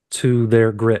to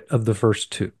their grit of the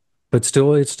first two. But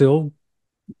still, it's still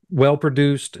well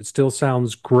produced. It still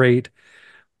sounds great.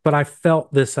 But I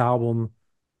felt this album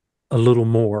a little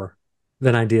more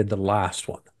than I did the last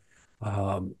one.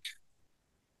 Um,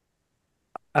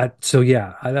 so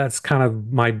yeah, that's kind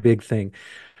of my big thing.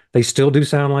 They still do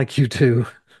sound like you too.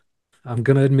 I'm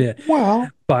gonna admit, Well,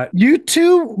 but you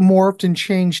too morphed and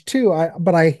changed too.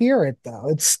 But I hear it though.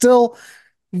 It's still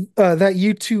that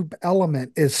YouTube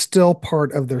element is still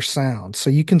part of their sound, so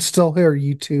you can still hear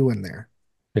U2 in there.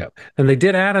 yeah, and they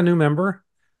did add a new member,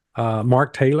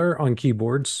 Mark Taylor on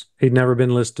keyboards. He'd never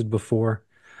been listed before,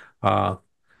 uh,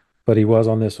 but he was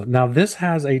on this one. Now this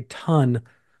has a ton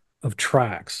of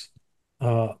tracks.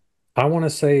 Uh, I want to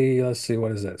say, let's see,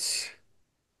 what is this?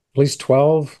 At least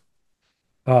 12.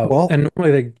 Well, And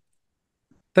normally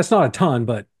that's not a ton,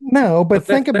 no, but but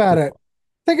think that's about a it.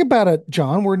 Think about it,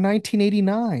 John. We're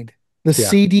 1989, the yeah,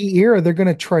 CD era. They're going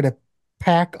to try to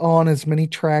pack on as many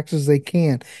tracks as they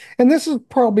can, and this is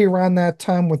probably around that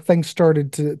time when things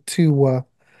started to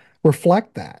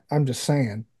reflect that. I'm just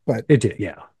saying, but it did,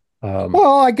 yeah.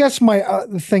 well, I guess my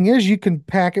the thing is, you can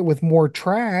pack it with more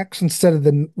tracks instead of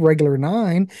the regular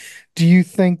nine. Do you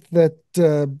think that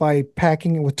by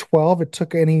packing it with 12, it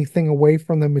took anything away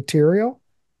from the material?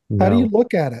 How do you No,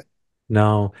 look at it?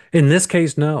 no. In this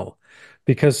case, no,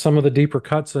 because some of the deeper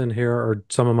cuts in here are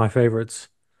some of my favorites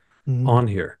Mhm. on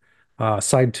here.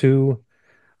 Side two,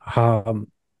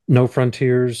 um, No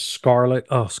Frontiers, Scarlet.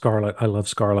 Oh, Scarlet. I love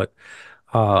Scarlet.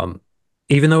 Um,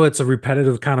 Even though it's a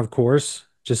repetitive kind of chorus,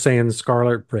 just saying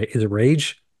Scarlet is a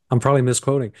rage. I'm probably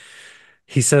misquoting.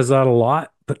 He says that a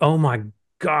lot, but oh my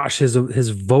gosh, his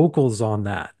vocals on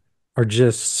that are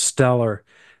just stellar.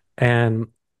 And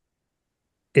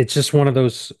it's just one of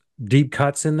those deep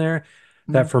cuts in there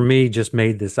that Mm. for me just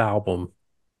made this album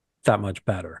that much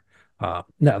better.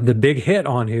 Now the big hit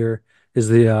on here is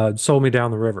the "Sold Me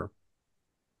Down the River."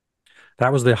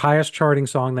 That was the highest charting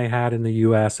song they had in the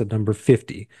U.S. at number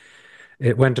 50.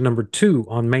 It went to number 2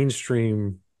 on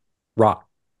mainstream rock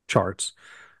charts.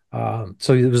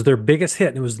 So it was their biggest hit,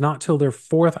 and it was not till their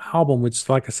fourth album, which,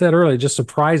 like I said earlier, just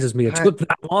surprises me. It I, took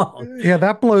that long. yeah,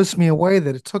 that blows me away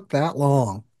that it took that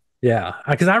long. Yeah,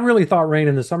 because I really thought "Rain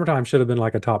in the Summertime" should have been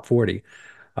like a top 40.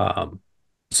 Um,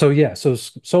 so yeah, so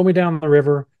 "Sold Me Down the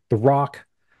River," The Rock,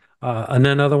 and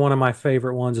then another one of my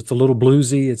favorite ones. It's a little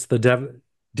bluesy. It's the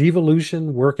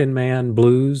Devolution Working Man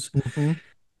Blues. Hmm.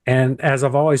 And as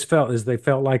I've always felt, is they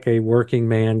felt like a working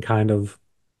man kind of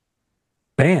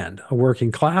band, a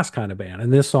working class kind of band.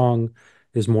 And this song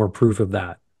is more proof of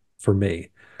that for me.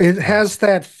 It Uh, has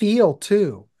that feel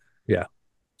too. yeah,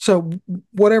 So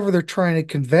whatever they're trying to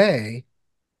convey,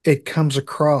 it comes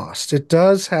across. It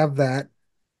does have that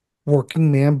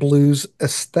working man blues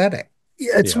aesthetic.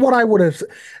 Yeah, it's yeah, what I would have,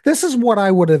 this is what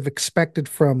I would have expected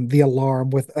from The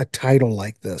Alarm with a title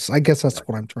like this. I guess that's yeah,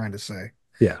 what I'm trying to say.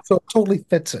 yeah, So it totally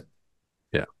fits it.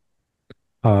 yeah.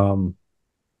 Um,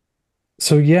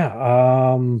 so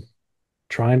yeah,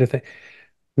 trying to think.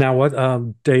 Now what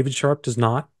David Sharp does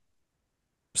not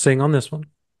sing on this one.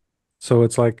 So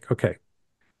it's like, okay,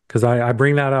 because I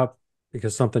bring that up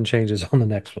because something changes on the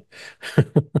next one.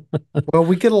 Well,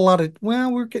 we get a lot of,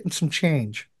 well, we're getting some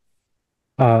change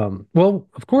Well,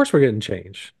 of course we're getting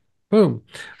change. Boom.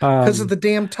 because of Um, the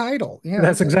damn title. Yeah, I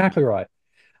that's get it. exactly right.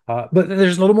 But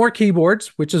there's a little more keyboards,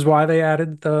 which is why they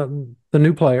added the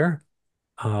new player.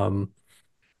 Um,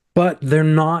 but they're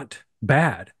not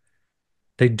bad.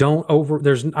 They don't over.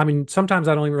 I mean, sometimes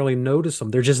I don't even really notice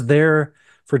them. They're just there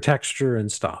for texture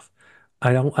and stuff.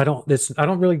 I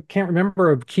don't really can't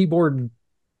remember a keyboard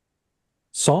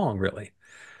song really.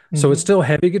 So it's Hmm. still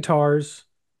heavy guitars.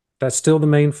 That's still the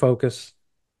main focus.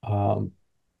 Um,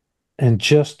 and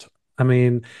just, I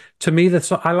mean, to me,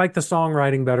 I like the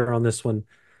songwriting better on this one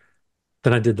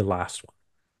than I did the last one.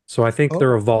 So I think Oh,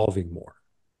 they're evolving more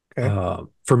okay.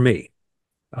 for me.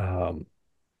 Um,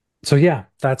 so yeah,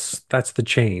 that's the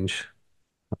change.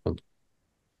 Um,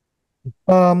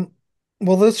 Um,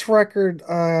 well, this record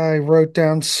I wrote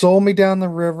down "Sold Me Down the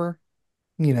River."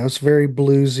 You know, it's very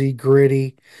bluesy,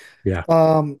 gritty. yeah,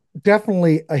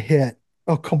 Definitely a hit.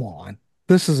 Oh, come on.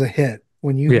 This is a hit.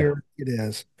 When you yeah, hear it, it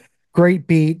is. Great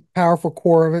beat, powerful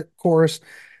chorus.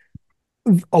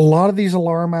 A lot of these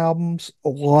Alarm albums, a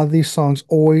lot of these songs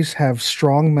always have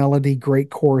strong melody,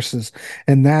 great choruses,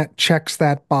 and that checks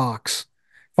that box.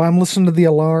 If I'm listening to the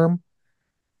Alarm,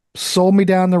 "Sold Me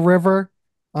Down the River,"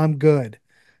 I'm good.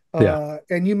 yeah.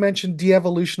 And you mentioned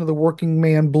 "De-Evolution of the Working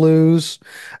Man Blues."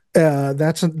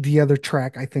 That's the other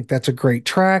track. I think that's a great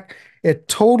track. It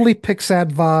totally picks that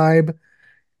vibe,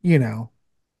 you know.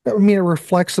 I mean, it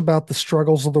reflects about the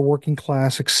struggles of the working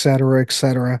class, et cetera, et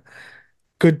cetera.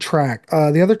 Good track.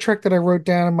 The other track that I wrote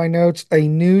down in my notes, "A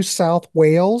New South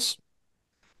Wales."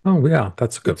 Oh yeah,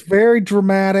 that's good. It's very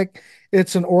dramatic.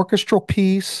 It's an orchestral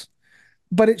piece,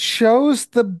 but it shows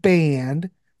the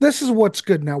band. This is what's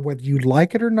good now, whether you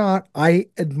like it or not. I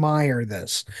admire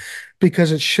this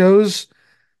because it shows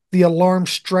the Alarm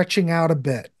stretching out a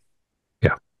bit.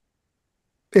 Yeah,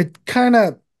 It kind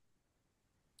of,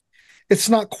 it's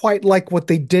not quite like what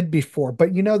they did before,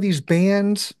 but you know, these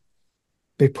bands,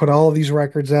 they put all of these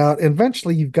records out. And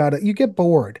eventually you get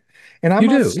bored. And I'm you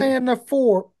not do. Yeah. saying they're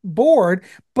for bored,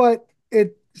 but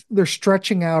they're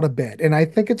stretching out a bit. And I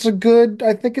think it's good.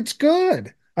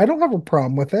 I don't have a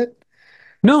problem with it.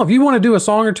 No, if you want to do a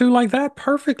song or two like that,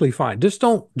 perfectly fine. Just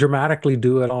don't dramatically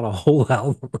do it on a whole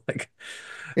album. Like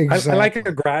I like a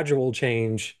Exactly. gradual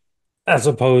change as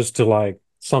opposed to like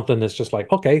something that's just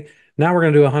like, okay, now we're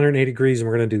gonna do 180 degrees and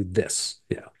we're gonna do this.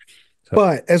 Yeah. So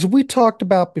But as we talked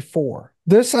about before,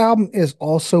 this album is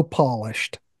also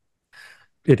polished.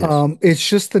 it is. It's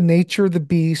just the nature of the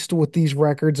beast with these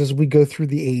records as we go through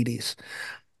the 80s.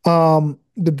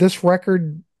 Did this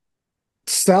record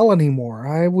sell anymore?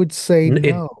 I would say It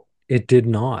no. it did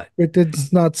not. It did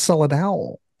not sell at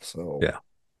all. So, Yeah.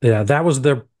 Yeah, that was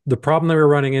the problem they were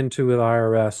running into with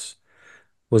IRS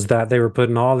was that they were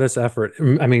putting all this effort.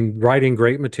 I mean, writing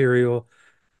great material,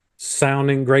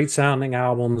 sounding great sounding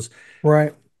albums,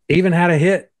 right. even had a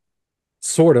hit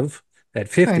sort of at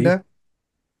 50, Kinda.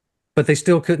 but they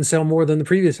still couldn't sell more than the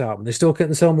previous album. They still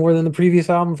couldn't sell more than the previous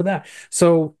album for that.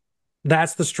 So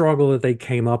that's the struggle that they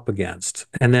came up against.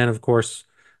 And then of course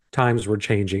times were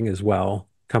changing as well,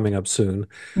 coming up soon.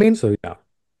 I mean, So yeah.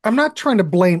 I'm not trying to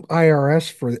blame IRS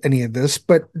for any of this,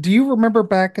 but do you remember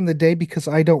back in the day? Because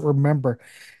I don't remember.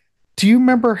 Do you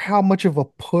remember how much of a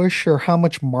push or how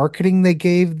much marketing they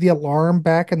gave the alarm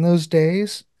back in those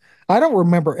days? I don't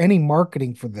remember any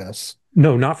marketing for this.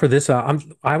 No, not for this.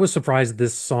 I was surprised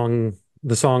this song,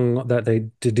 the song that they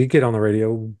did get on the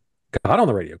radio, got on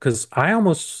the radio because I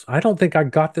don't think I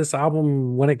got this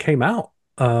album when it came out.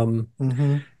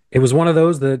 Hmm. It was one of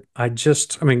those that I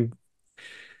mean,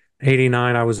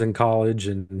 89, I was in college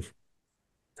and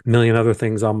a million other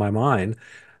things on my mind.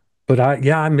 But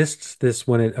yeah, I missed this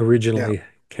when it Yeah. originally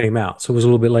came out. So it was a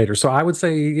little bit later. So I would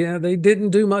say, yeah, they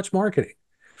didn't do much marketing.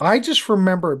 I just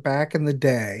remember back in the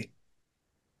day,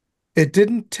 it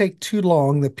didn't take too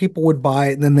long that people would buy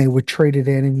it and then they would trade it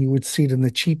in and you would see it in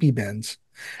the cheapie bins.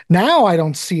 Now I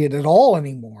don't see it at all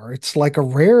anymore. It's like a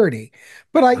rarity.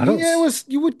 But I don't, yeah, it was,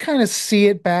 you would kind of see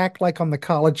it back like on the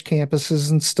college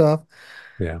campuses and stuff.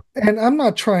 yeah, And I'm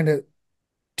not trying to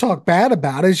talk bad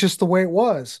about it. It's just the way it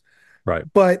was. right.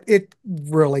 But it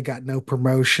really got no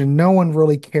promotion. No one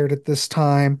really cared at this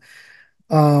time.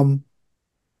 Um,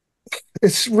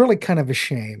 it's really kind of a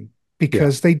shame Yeah,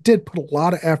 because they did put a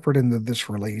lot of effort into this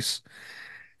release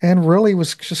and really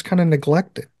was just kind of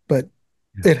neglected. But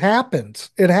yeah, it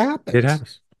happens. It it happens.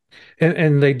 has.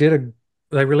 And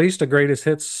they released a greatest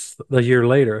hits the year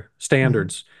later,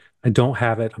 Mhm. standards. I don't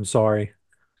have it. I'm sorry.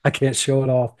 I can't show it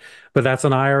off, but that's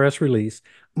an IRS release.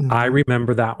 I Mhm.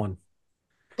 remember that one.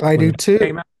 I When do that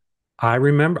came too. out, I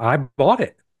remember I bought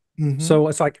it. Hmm. So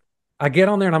it's like I get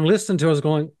on there and I'm listening to it, I was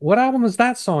going, what album is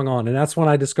that song on? And that's when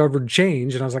I discovered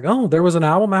Change. And I was like, oh, there was an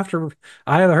album after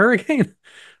Eye of the Hurricane.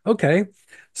 Okay.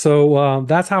 So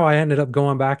that's how I ended up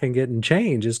going back and getting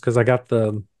Change, is because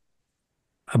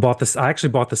I bought this. I actually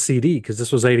bought the CD because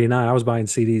this was 89. I was buying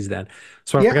CDs then.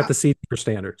 So I got Yeah, the CD for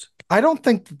standards. I don't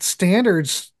think that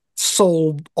standards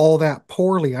sold all that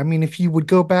poorly. I mean, if you would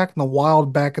go back in the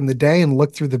wild back in the day and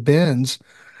look through the bins,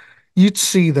 you'd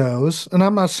see those. And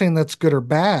I'm not saying that's good or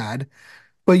bad,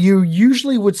 but you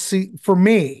usually would see, for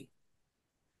me,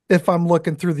 if I'm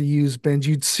looking through the used bins,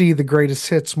 you'd see the greatest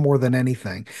hits more than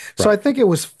anything. So I Right. think it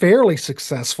was fairly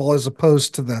successful as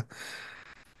opposed to the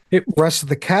It, rest of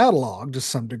the catalog to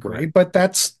some degree, right. but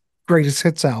that's greatest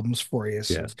hits albums for you.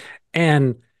 So Yes.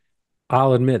 And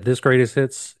I'll admit this greatest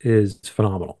hits is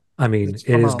phenomenal. I mean, it's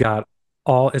it has phenomenal. got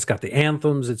it's got the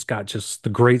anthems, it's got just the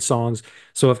great songs.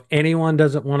 So if anyone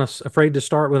doesn't want us afraid to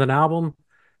start with an album,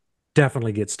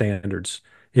 definitely get standards.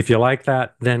 If you like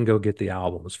that, then go get the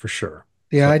albums for sure.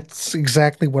 Yeah, So it's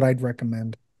exactly what I'd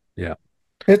recommend. yeah.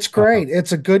 It's Uh, great.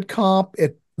 It's a good comp.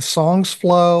 The songs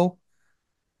flow.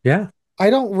 yeah. I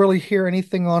don't really hear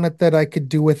anything on it that I could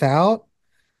do without.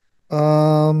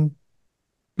 Um,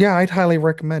 yeah, I'd highly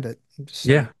recommend it. I'm just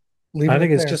Yeah. I leaving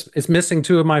think it there. it's missing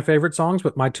two of my favorite songs,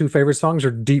 but my two favorite songs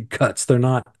are deep cuts. They're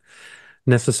not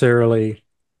necessarily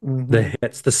the Hmm.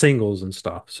 hits, the singles and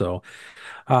stuff. So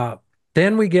uh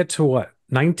then we get to what?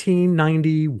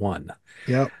 1991.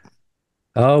 Yep.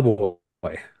 Oh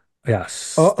boy.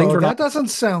 Yes. Things Uh-oh, were that not, doesn't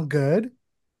sound good.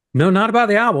 no, not about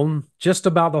the album, just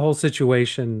about the whole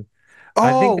situation.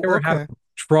 I think Oh, they were having okay.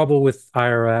 trouble with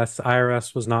IRS.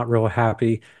 IRS was not real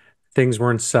happy. Things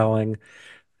weren't selling.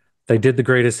 They did the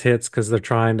greatest hits because they're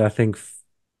trying to, I think,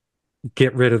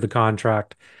 get rid of the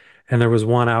contract. And there was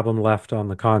one album left on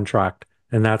the contract,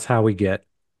 and that's how we get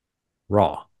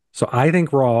Raw. So I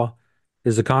think Raw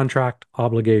is a contract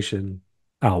obligation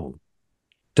album.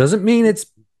 Doesn't mean it's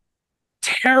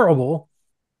terrible.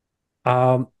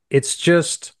 It's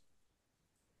just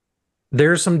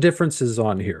there's some differences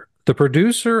on here. The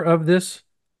producer of this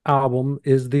album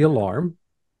is The Alarm.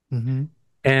 Hmm.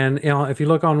 And if you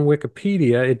look on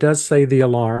Wikipedia, it does say The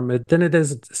Alarm. It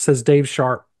says Dave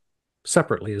Sharp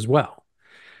separately as well,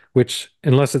 which,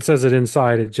 unless it says it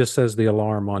inside, it just says The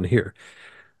Alarm on here.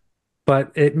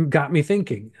 But it got me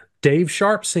thinking. Dave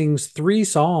Sharp sings three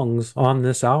songs on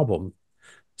this album.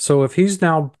 So if he's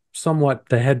now somewhat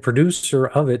the head producer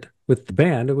of it with the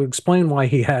band, it would explain why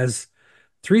he has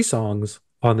three songs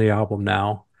on the album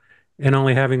now and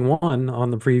only having one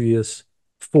on the previous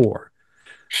four.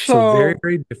 So very, So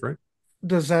very different.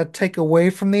 does that take away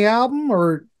from the album,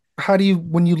 or how do you,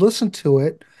 when you listen to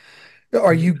it,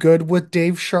 are you good with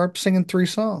Dave Sharp singing three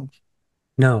songs?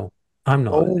 No, I'm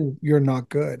not. Oh, you're not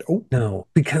good. Oh, No,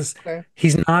 because okay.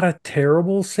 he's not a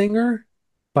terrible singer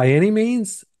by any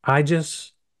means.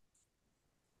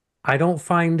 I don't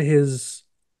find his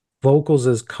vocals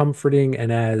as comforting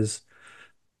and as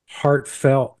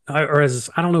heartfelt, or as,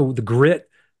 I don't know, the grit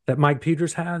that Mike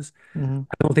Peters has. Mhm.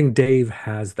 I don't think Dave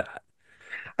has that.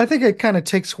 I think it kind of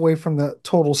takes away from the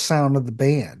total sound of the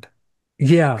band.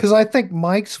 Yeah. Because I think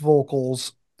Mike's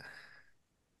vocals,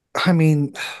 I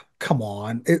mean, come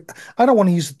on. I don't want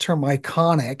to use the term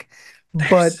iconic,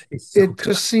 but He's so it good.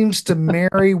 just seems to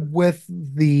marry with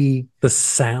The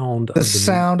sound the of the music.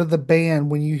 sound of the band.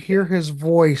 When you hear his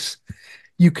voice,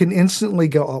 you can instantly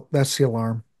go, "Oh, that's the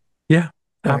alarm." Yeah,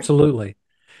 Right. absolutely.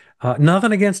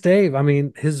 Nothing against Dave. I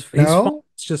mean, he's fun. No?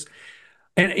 It's just,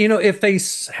 and if they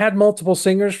had multiple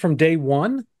singers from day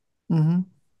one, Hmm.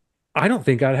 I don't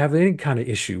think I'd have any kind of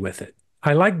issue with it.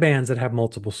 I like bands that have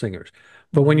multiple singers,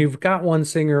 but when Hmm. you've got one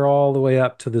singer all the way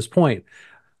up to this point,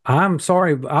 I'm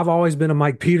sorry, I've always been a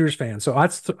Mike Peters fan, so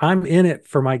I'm in it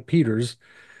for Mike Peters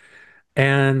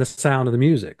and the sound of the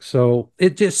music. So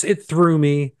it threw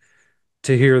me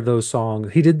to hear those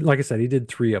songs. He did, like I said, he did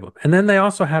three of them, and then they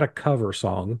also had a cover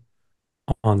song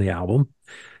on the album.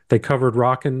 They covered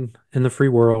 "Rockin' in the Free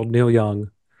World," Neil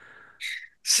Young,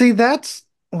 See, that's,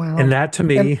 and well, that to and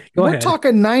me, go we're ahead.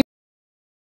 talking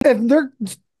and they're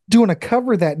doing a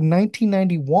cover that in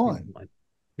 1991.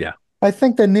 Yeah. I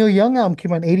think the Neil Young album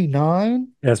came out in 89.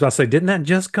 Yeah, I was about to say, didn't that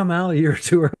just come out a year or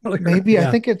two earlier? Maybe I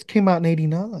Yeah. think it came out in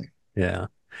 89. Yeah.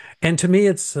 And to me,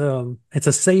 it's a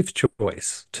safe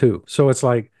choice too. So it's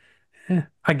like,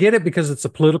 I get it because it's a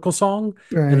political song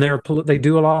and Right. they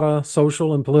do a lot of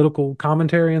social and political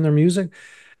commentary in their music.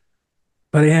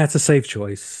 But yeah, it's a safe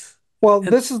choice. Well, And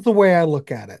this is the way I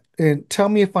look at it. And tell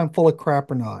me if I'm full of crap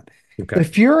or not. okay.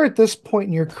 If you're at this point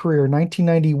in your career,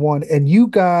 1991, and you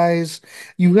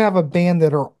have a band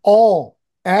that are all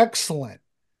excellent,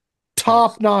 Yes.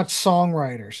 top-notch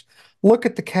songwriters. Look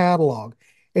at the catalog.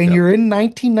 And Yep. you're in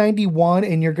 1991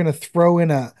 and you're going to throw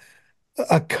in a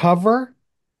cover.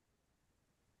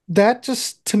 That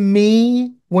just, to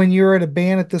me, when you're at a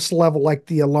band at this level, like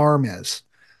the Alarm is,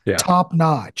 Yeah. top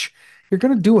notch, you're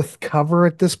going to do a cover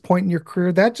at this point in your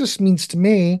career. That just means to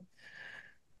me,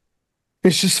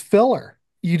 it's just filler.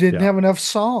 You didn't Yeah. have enough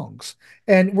songs.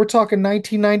 And we're talking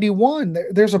 1991.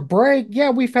 There's a break. Yeah,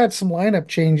 we've had some lineup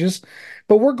changes,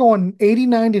 but we're going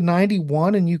 89 to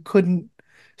 91, and you couldn't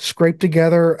scrape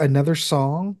together another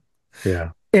song.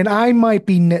 Yeah. And I might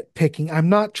be nitpicking. I'm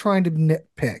not trying to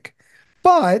nitpick,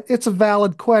 but it's a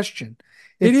valid question.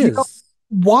 It If you don't, is.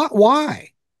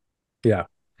 why? Yeah.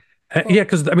 Yeah,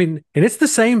 because I mean, and it's the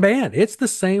same band. It's the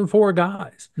same four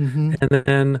guys. Hmm. And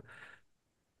then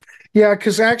Yeah,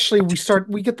 because actually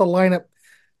we get the lineup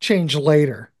change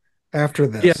later after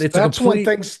yeah, this. it's a That's when complete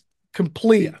things yeah.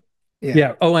 complete. Yeah.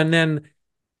 Yeah. Oh, and then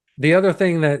the other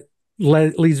thing that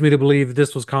leads me to believe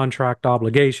this was contract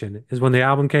obligation is when the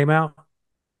album came out,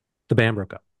 the band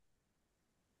broke up.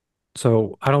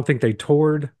 So I don't think they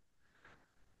toured.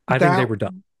 I think they That were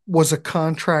done. was a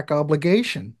contract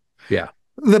obligation. Yeah.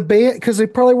 The band, because they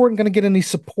probably weren't going to get any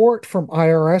support from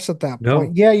IRS at that point.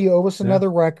 No. Yeah, you owe us Yeah. another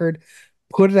record,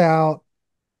 put it out,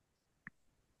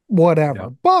 Yeah. whatever.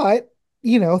 But,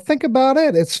 think about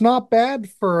it. It's not bad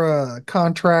for a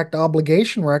contract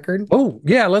obligation record. Oh,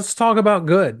 yeah. Let's talk about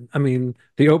good. I mean,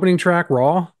 the opening track,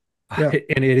 Raw, Yeah.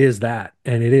 and it is that.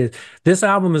 And it is. This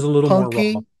album is a little more raw.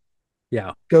 Punky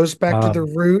Yeah. goes back to the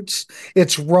Um, roots.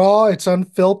 It's raw, it's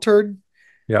unfiltered.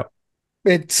 yeah,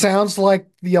 It sounds like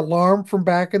the Alarm from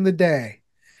back in the day.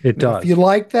 it Now, if you does.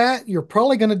 like that, you're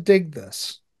probably going to dig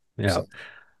this. Yeah. So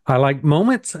I like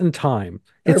Moments and Time.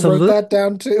 I wrote that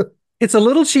down too. It's a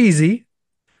little cheesy.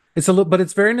 It's a little, but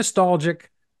it's very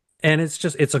nostalgic, and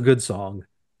it's a good song.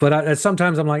 But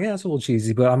sometimes I'm like, yeah, it's a little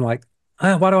cheesy, but I'm like,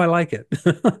 why do I like it?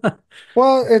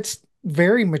 Well, it's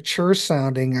very mature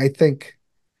sounding, I think.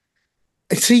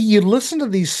 See, you listen to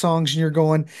these songs and you're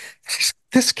going,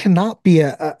 this cannot be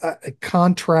a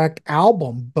contract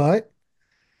album, but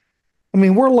I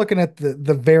mean, we're looking at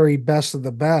the very best of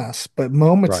the best, but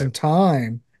Moments Right. in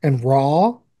Time and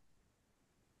Raw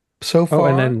so Oh, and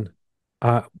far. then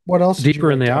uh, What else did you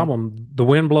deeper in write the down? album, "The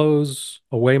Wind Blows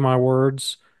Away My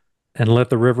Words" and "Let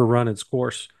the River Run Its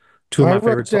Course," two of I my wrote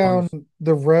favorite down songs.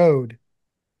 The Road,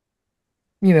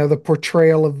 the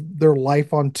portrayal of their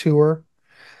life on tour.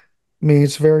 I mean,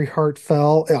 it's very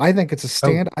heartfelt. I think it's a Oh,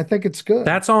 stand. I think it's good.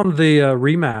 that's on the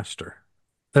remaster.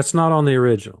 That's not on the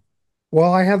original.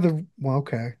 Well, I have well,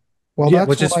 okay. Well, Yeah, that's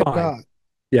which what is I've fine. got.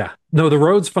 Yeah. No, the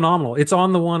road's phenomenal. It's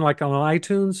on the one like on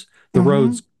iTunes. The Hmm.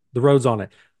 road's the road's on it.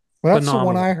 Well, that's the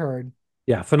one Phenomenal. I heard.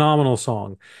 Yeah, phenomenal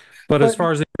song. But as But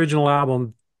far as the original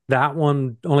album, that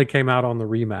one only came out on the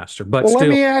remaster. But well, let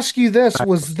still, me ask you this: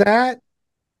 Was that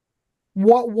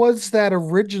what was that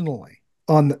originally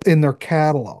in their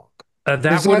catalog? Is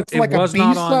that would that it like a was B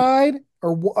not on. side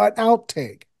or what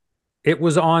outtake? It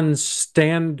was on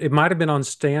stand. It might have been on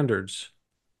standards.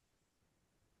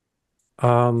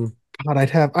 Um, God,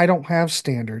 I don't have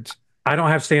standards. I don't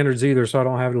have standards either, so I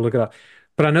don't have to look it up.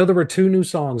 But I know there were two new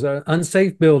songs,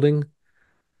 Unsafe Building,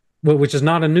 which is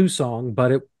not a new song,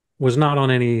 but it was not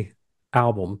on any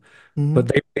album. But Mhm.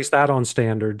 they based that on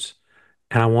standards.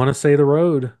 And I want to say The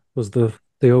Road was the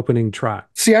opening track.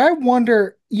 See, I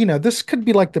wonder, this could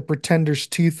be like the Pretenders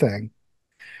 2 thing,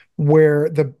 where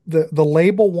the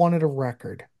label wanted a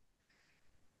record.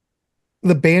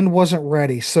 The band wasn't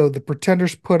ready, so the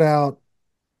Pretenders put out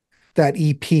that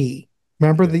EP.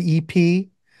 Remember Yeah. the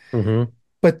EP? Hmm.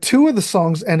 But two of the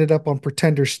songs ended up on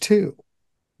Pretenders 2.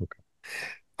 Okay.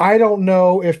 I don't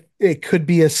know if it could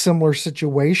be a similar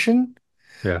situation.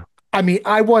 Yeah. I mean,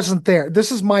 I wasn't there.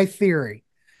 This is my theory.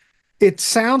 It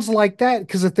sounds like that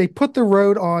because if they put the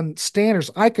road on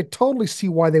standards, I could totally see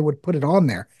why they would put it on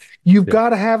there. You've Yeah. got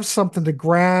to have something to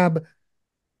grab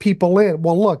people in.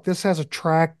 Well, look, this has a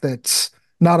track that's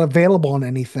not available on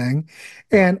anything.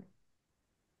 Yeah. And,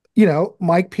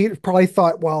 Mike Peters probably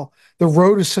thought, well, the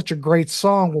road is such a great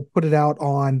song, we'll put it out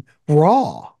on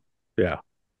Raw. Yeah.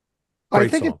 I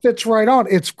Great think it song. fits right on.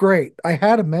 It's great. I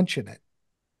had to mention it.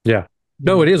 Yeah. You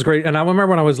No, it know, is great. And I remember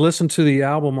when I was listening to the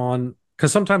album on,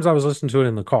 because sometimes I was listening to it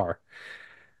in the car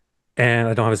and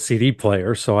I don't have a CD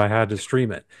player, so I had to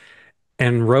stream it.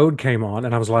 And Road came on,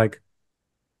 and I was like,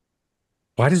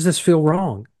 why does this feel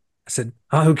wrong? I said,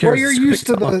 oh, who well, cares? It's a great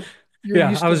song. you're Yeah,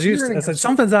 used I to was used to, I hearing it. said,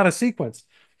 something's out of sequence.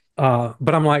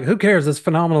 But I'm like, who cares? It's a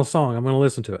phenomenal song. I'm going to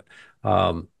listen to it.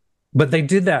 Um, but they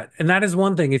did that. And that is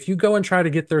one thing. If you go and try to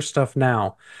get their stuff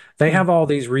now, they Mm. have all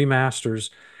these remasters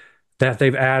that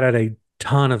they've added a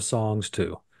ton of songs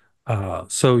to.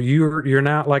 So you're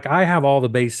now like I have all the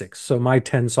basics. So my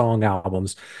 10 song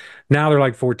albums, now they're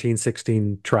like 14,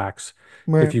 16 tracks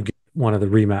if Right. you get one of the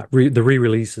the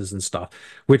re-releases and stuff,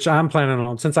 which I'm planning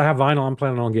on since I have vinyl, I'm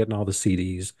planning on getting all the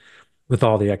CDs with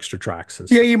all the extra tracks and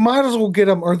Yeah, stuff. you might as well get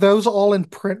them. Are those all in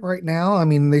print right now? I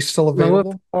mean, they still Know if they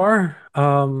available? are.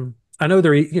 I know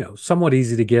they're somewhat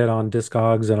easy to get on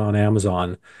Discogs and on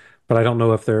Amazon, but I don't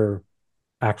know if they're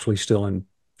actually still in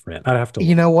print. I'd have to You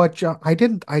look. know what, John? I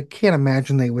can't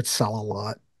imagine they would sell a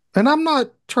lot. And I'm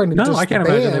not trying to No, diss I the can't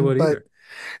imagine they band, would but either.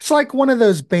 it's like one of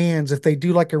those bands, if they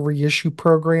do like a reissue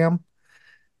program,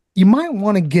 you might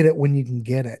want to get it when you can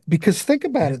get it. Because think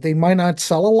about Yeah. it, they might not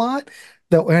sell a lot.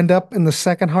 They'll end up in the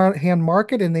second hand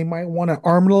market and they might want an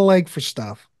arm and a leg for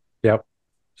stuff. Yep.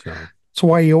 So That's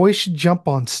why you always should jump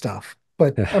on stuff.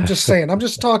 But I'm just saying, I'm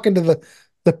just talking to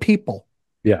the people.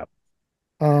 yeah.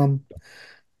 Um,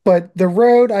 but the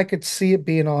road, I could see it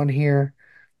being on here.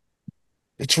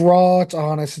 It's raw, it's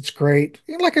honest, it's great.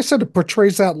 And like I said, it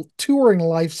portrays that touring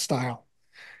lifestyle,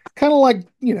 kind of like,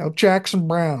 Jackson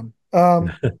Brown.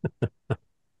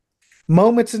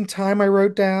 Moments in time I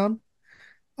wrote down.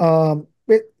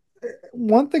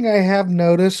 One thing I have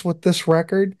noticed with this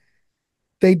record,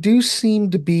 they do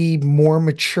seem to be more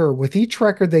mature. With each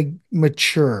record, they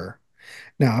mature.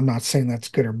 Now, I'm not saying that's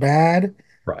good or bad,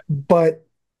 Right. but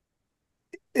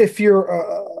if you're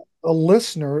a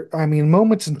listener, I mean,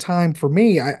 moments in time for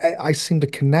me, I seem to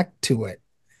connect to it.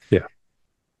 Yeah.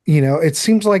 It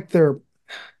seems like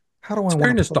how do I It's a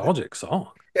very want to put it? nostalgic song.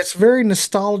 It's very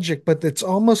nostalgic, but it's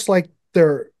almost like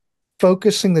they're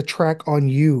focusing the track on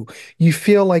you. You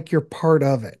feel like you're part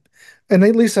of it. And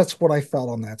at least that's what I felt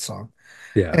on that song.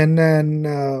 Yeah. And then,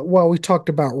 well, we talked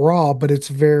about raw, but it's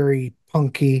very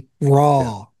punky, Yeah.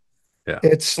 raw. Yeah.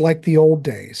 It's like the old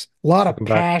days. A lot Took of them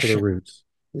back to their passion, roots.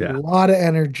 a Yeah. lot of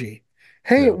energy.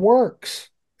 Hey, Yeah. it works.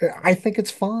 I think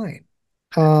it's fine.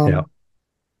 Yeah. Um,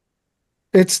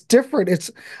 it's different.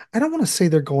 I don't want to say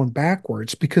they're going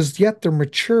backwards because yet they're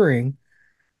maturing,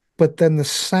 but then the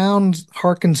sound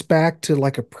harkens back to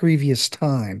like a previous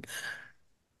time.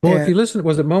 Well, if And you listen,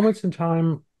 was it Moments in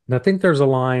Time? And I think there's a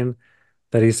line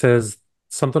that he says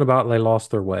something about they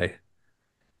lost their way.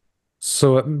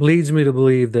 So it leads me to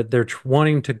believe that they're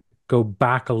wanting to go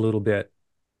back a little bit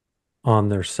on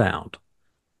their sound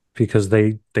because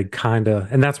they kind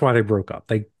of and that's why they broke up.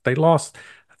 They lost,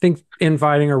 I think,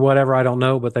 infighting or whatever, I don't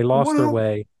know, but they lost their well,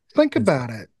 way. think And about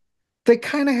it. They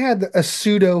kind of had a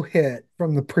pseudo hit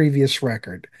from the previous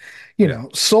record. yeah,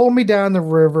 Sold Me Down the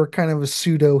River, kind of a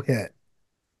pseudo hit.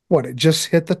 What, it just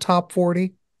hit the top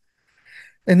 40?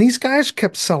 And these guys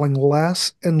kept selling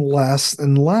less and less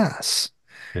and less.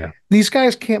 yeah, These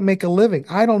guys can't make a living.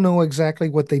 I don't know exactly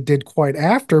what they did quite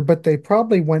after, but they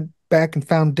probably went back and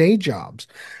found day jobs.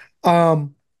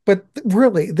 But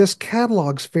really, this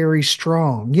catalog's very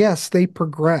strong. Yes, they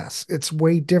progress. It's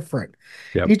way different.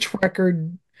 yep, Each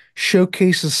record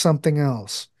showcases something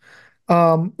else.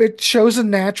 It shows a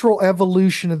natural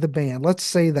evolution of the band. Let's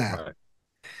say that. right.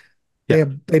 They Yeah,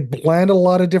 have, they blend a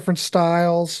lot of different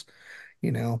styles,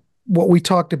 you know. what we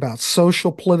talked about,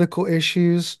 social political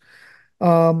issues.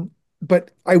 Um,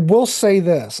 but I will say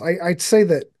this. I'd say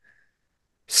that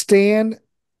Stand,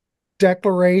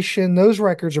 Declaration, those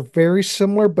records are very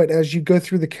similar, but as you go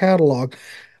through the catalog,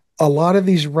 a lot of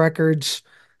these records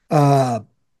uh,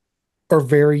 are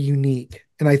very unique,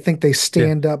 and I think they Yeah.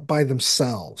 stand up by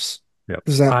themselves. Yep.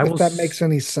 Does that, if that makes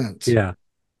any sense? Yeah.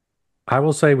 I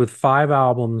will say with 5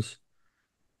 albums,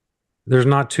 there's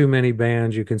not too many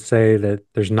bands you can say that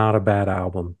there's not a bad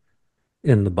album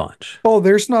in the bunch. Oh,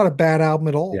 there's not a bad album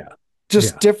at all. Yeah.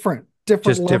 Just Yeah. different Just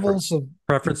different levels of.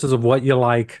 preferences of what you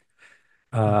like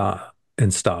uh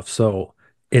and stuff. So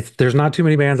there's not too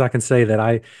many bands I can say that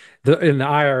in the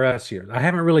IRS years. I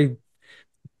haven't really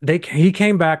he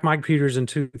came back, Mike Peters, in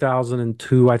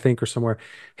 2002, I think, or somewhere.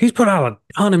 He's put out a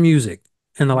ton of music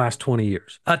in the last 20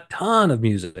 years. A ton of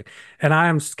music. And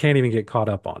can't even get caught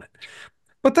up on it.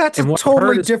 But that's a And what I've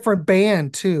totally heard is different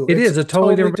band too. it It's a is a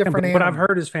totally totally different band, different but what I've animal.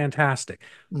 heard is fantastic.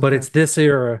 But Okay. it's this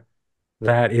era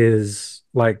that is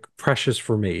like precious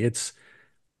for me.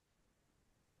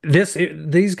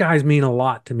 These guys mean a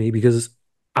lot to me because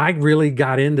I really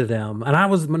got into them,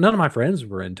 and none of my friends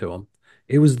were into them.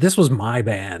 This was my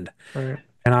band, Right.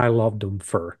 and I loved them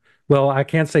for, well, I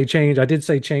can't say Change. I did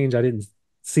say Change. I didn't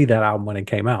see that album when it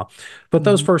came out, but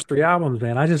those Mhm. first 3 albums,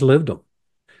 man, I just lived them.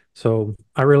 So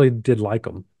I really did like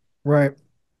them. Right.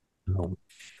 Um,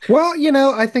 Well,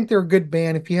 I think they're a good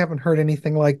band. If you haven't heard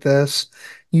anything like this,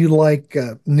 you like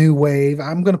new wave.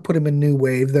 I'm going to put them in new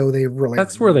wave, though they really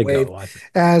that's aren't where new they wave go, I think.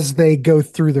 as they go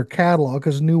through their catalog,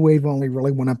 because new wave only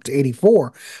really went up to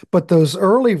 84. But those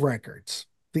early records,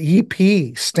 the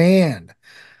EP, Stand,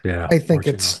 Yeah, I think marching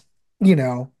on. it's, you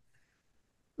know,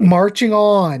 Marching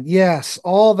On. Yes,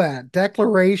 all that.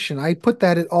 Declaration. I put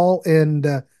that at all in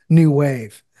new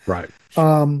wave. Right.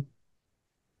 Um,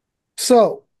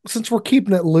 so since we're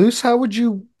keeping it loose, how would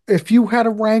you, if you had to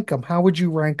rank them, how would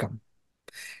you rank them?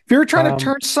 If you're trying to Um,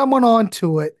 turn someone on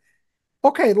to it,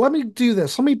 okay, let me do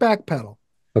this. Let me backpedal.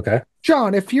 okay.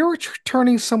 John, if you're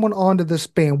turning someone on to this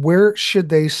band, where should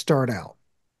they start out?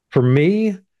 For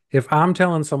me, if I'm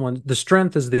telling someone The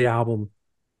Strength is the album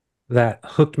that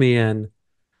hooked me in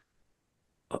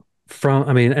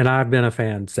I mean, and I've been a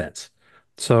fan since.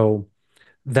 So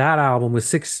that album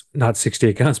with not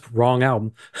 68 Guns, wrong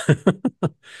album,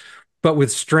 but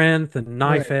with Strength and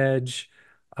Knife Right. Edge,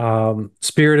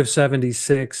 Spirit of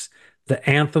 76, the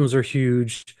anthems are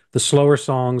huge. The slower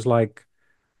songs like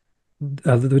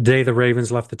The Day the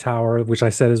Ravens Left the Tower, which I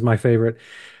said is my favorite.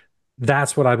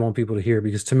 That's what I want people to hear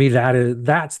because to me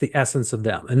that's the essence of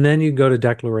them. And then you go to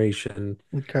Declaration,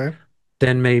 Okay.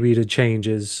 then maybe to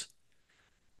Changes,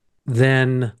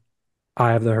 then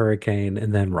Eye of the Hurricane,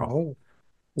 and then Raw. Oh.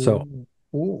 So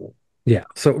Ooh. Ooh. yeah,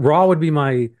 so Raw would be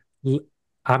I'm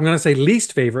going to say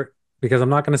least favorite because I'm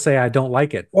not going to say I don't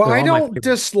like it. Well, They're I all my don't favorite.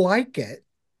 dislike it.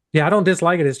 Yeah, I don't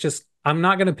dislike it. It's just I'm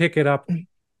not going to pick it up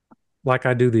like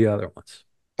I do the other ones.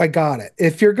 I got it.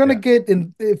 If you're going to Yeah. get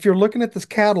in, if you're looking at this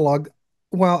catalog,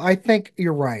 well, I think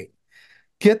you're right.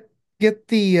 Get get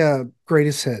the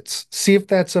greatest hits. See if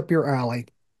that's up your alley.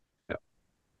 Yeah.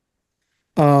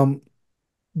 Um,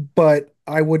 but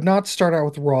I would not start out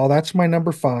with Raw. That's my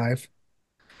number five.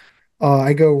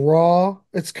 I go Raw.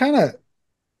 It's kind of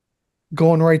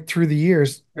going right through the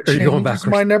years. Are you going Change is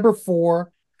my backwards? number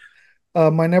four.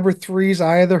 My number three is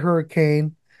Eye of the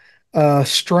Hurricane.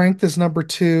 Strength is number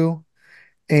two,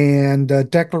 and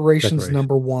Declaration's Declaration.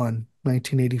 number one,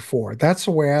 1984. That's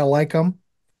the way I like them.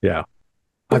 Yeah.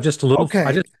 But I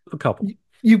okay, just a couple.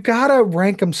 you gotta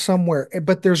rank them somewhere.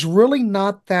 But there's really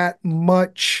not that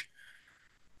much.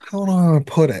 How do I want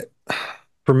to put it?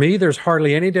 For me, there's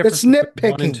hardly any difference It's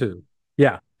between one and nitpicking, two.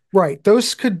 Yeah. right?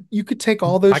 Those could you could take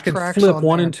all I those could tracks flip on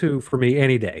one and there. two for me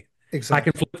any day. I can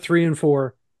Exactly. flip three and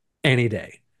four any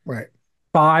day. Right.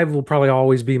 Five will probably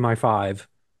always be my five,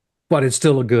 but it's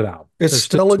still a good album. It's There's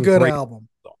still still a some good great. album.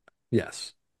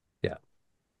 Yes. Yeah.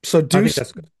 So I think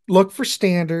that's good. look for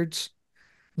standards,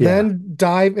 Yeah. then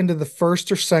dive into the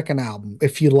first or second album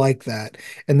if you like that,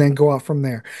 and then go out from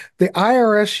there. The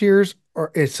IRS years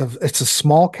are it's a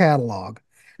small catalog.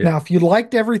 Now, Yeah. if you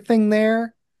liked everything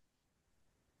there,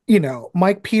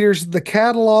 Mike Peters, the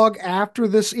catalog after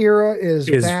this era is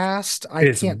Is vast. I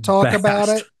is can't talk about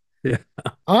vast. it. Yeah.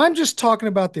 I'm just talking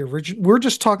about the original. We're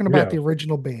just talking about Yeah. the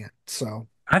original band. So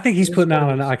I think it he's is putting what out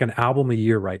it is. like an album a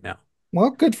year right now. Well,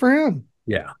 good for him.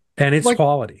 Yeah. And it's Like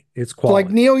quality. It's like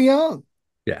quality. Neil Young.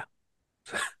 Yeah.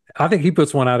 I think he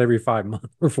puts one out every 5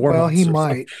 months or four Well, he months or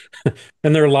something. might.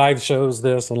 And their live shows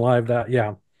this and live that.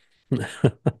 Yeah.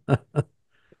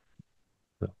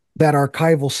 That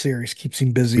archival series keeps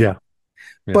him busy. Yeah.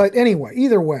 Yeah. But anyway,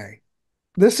 either way.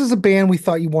 this is a band we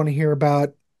thought you want to hear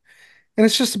about, and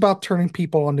it's just about turning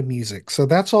people onto music. So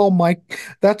that's all Mike.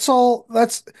 That's all.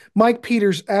 That's Mike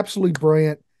Peters. Absolutely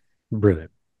brilliant.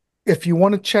 Brilliant. If you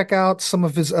want to check out some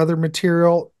of his other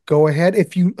material, go ahead.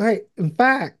 Hey, in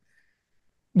fact,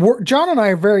 John and I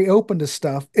are very open to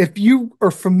stuff. If you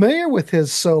are familiar with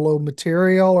his solo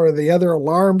material or the other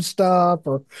alarm stuff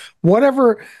or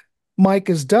whatever Mike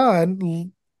has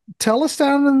done, tell us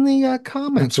down in the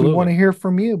comments. We want Absolutely. to hear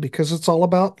from you because it's all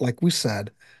about, like we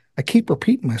said, I keep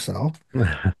repeating myself.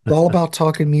 It's all about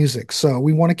talking music. So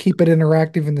we want to keep it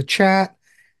interactive in the chat.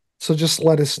 So just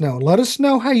let us know. Let us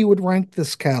know how you would rank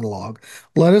this catalog.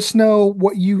 Let us know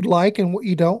what you like and what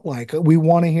you don't like. We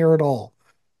want to hear it all.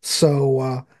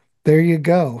 So there you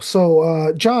go.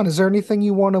 So John, is there anything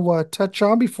you want to touch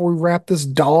on before we wrap this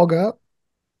dog up?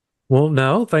 Well,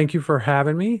 no, thank you for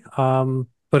having me.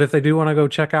 But if they do want to go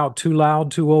check out Too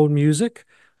Loud, Too Old Music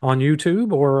on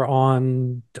YouTube or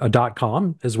on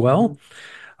 .com as Mhm. well,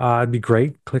 it'd be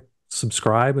great. Click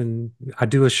subscribe, and I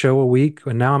do a show a week,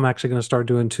 and now I'm actually going to start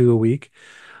doing two a week.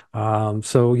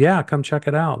 So yeah, come check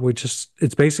it out.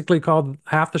 It's basically called,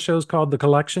 half the show's called The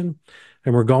Collection,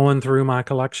 and we're going through my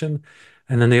collection.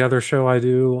 And then the other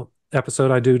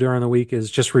episode I do during the week is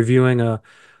just reviewing a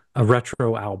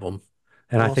retro album.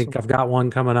 And I think Awesome. I've got one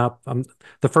coming up.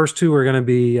 The first two are going to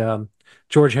be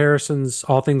George Harrison's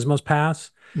All Things Must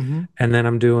Pass, Mhm. and then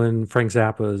I'm doing Frank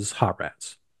Zappa's Hot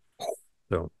Rats.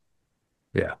 So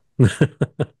yeah.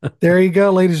 There you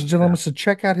go, ladies and gentlemen. Yeah. So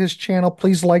check out his channel.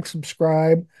 Please like,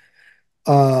 subscribe.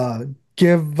 Uh,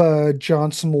 give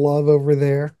John some love over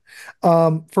there.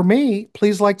 For me,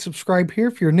 please like, subscribe here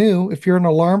if you're new. If you're an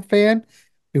alarm fan,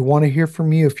 we want to hear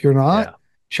from you. If you're not, Yeah.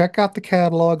 check out the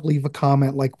catalog, leave a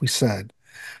comment like we said.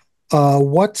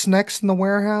 What's next in the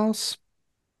warehouse?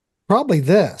 Probably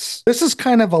this. This is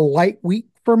kind of a light week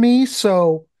for me,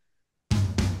 so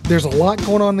there's a lot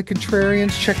going on in the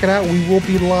Contrarians. Check it out. We will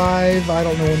be live. I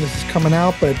don't know when this is coming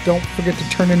out, but don't forget to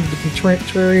turn into the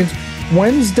Contrarians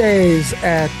Wednesdays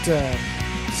at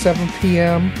 7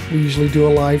 p.m. We usually do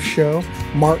a live show.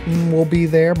 Martin will be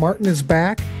there. Martin is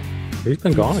back. He's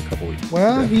been gone a couple weeks.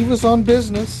 Well, Yeah. he was on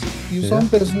business. He was Yeah. on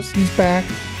business. He's back.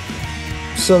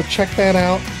 So check that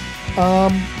out.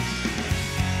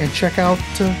 And check out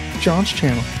John's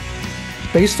channel.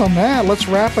 Based on that, let's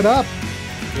wrap it up.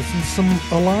 Listen to some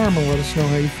alarm and let us know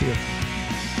how you feel.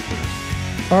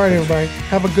 All right, everybody.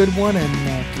 Have a good one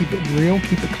and keep it real,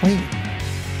 keep it clean.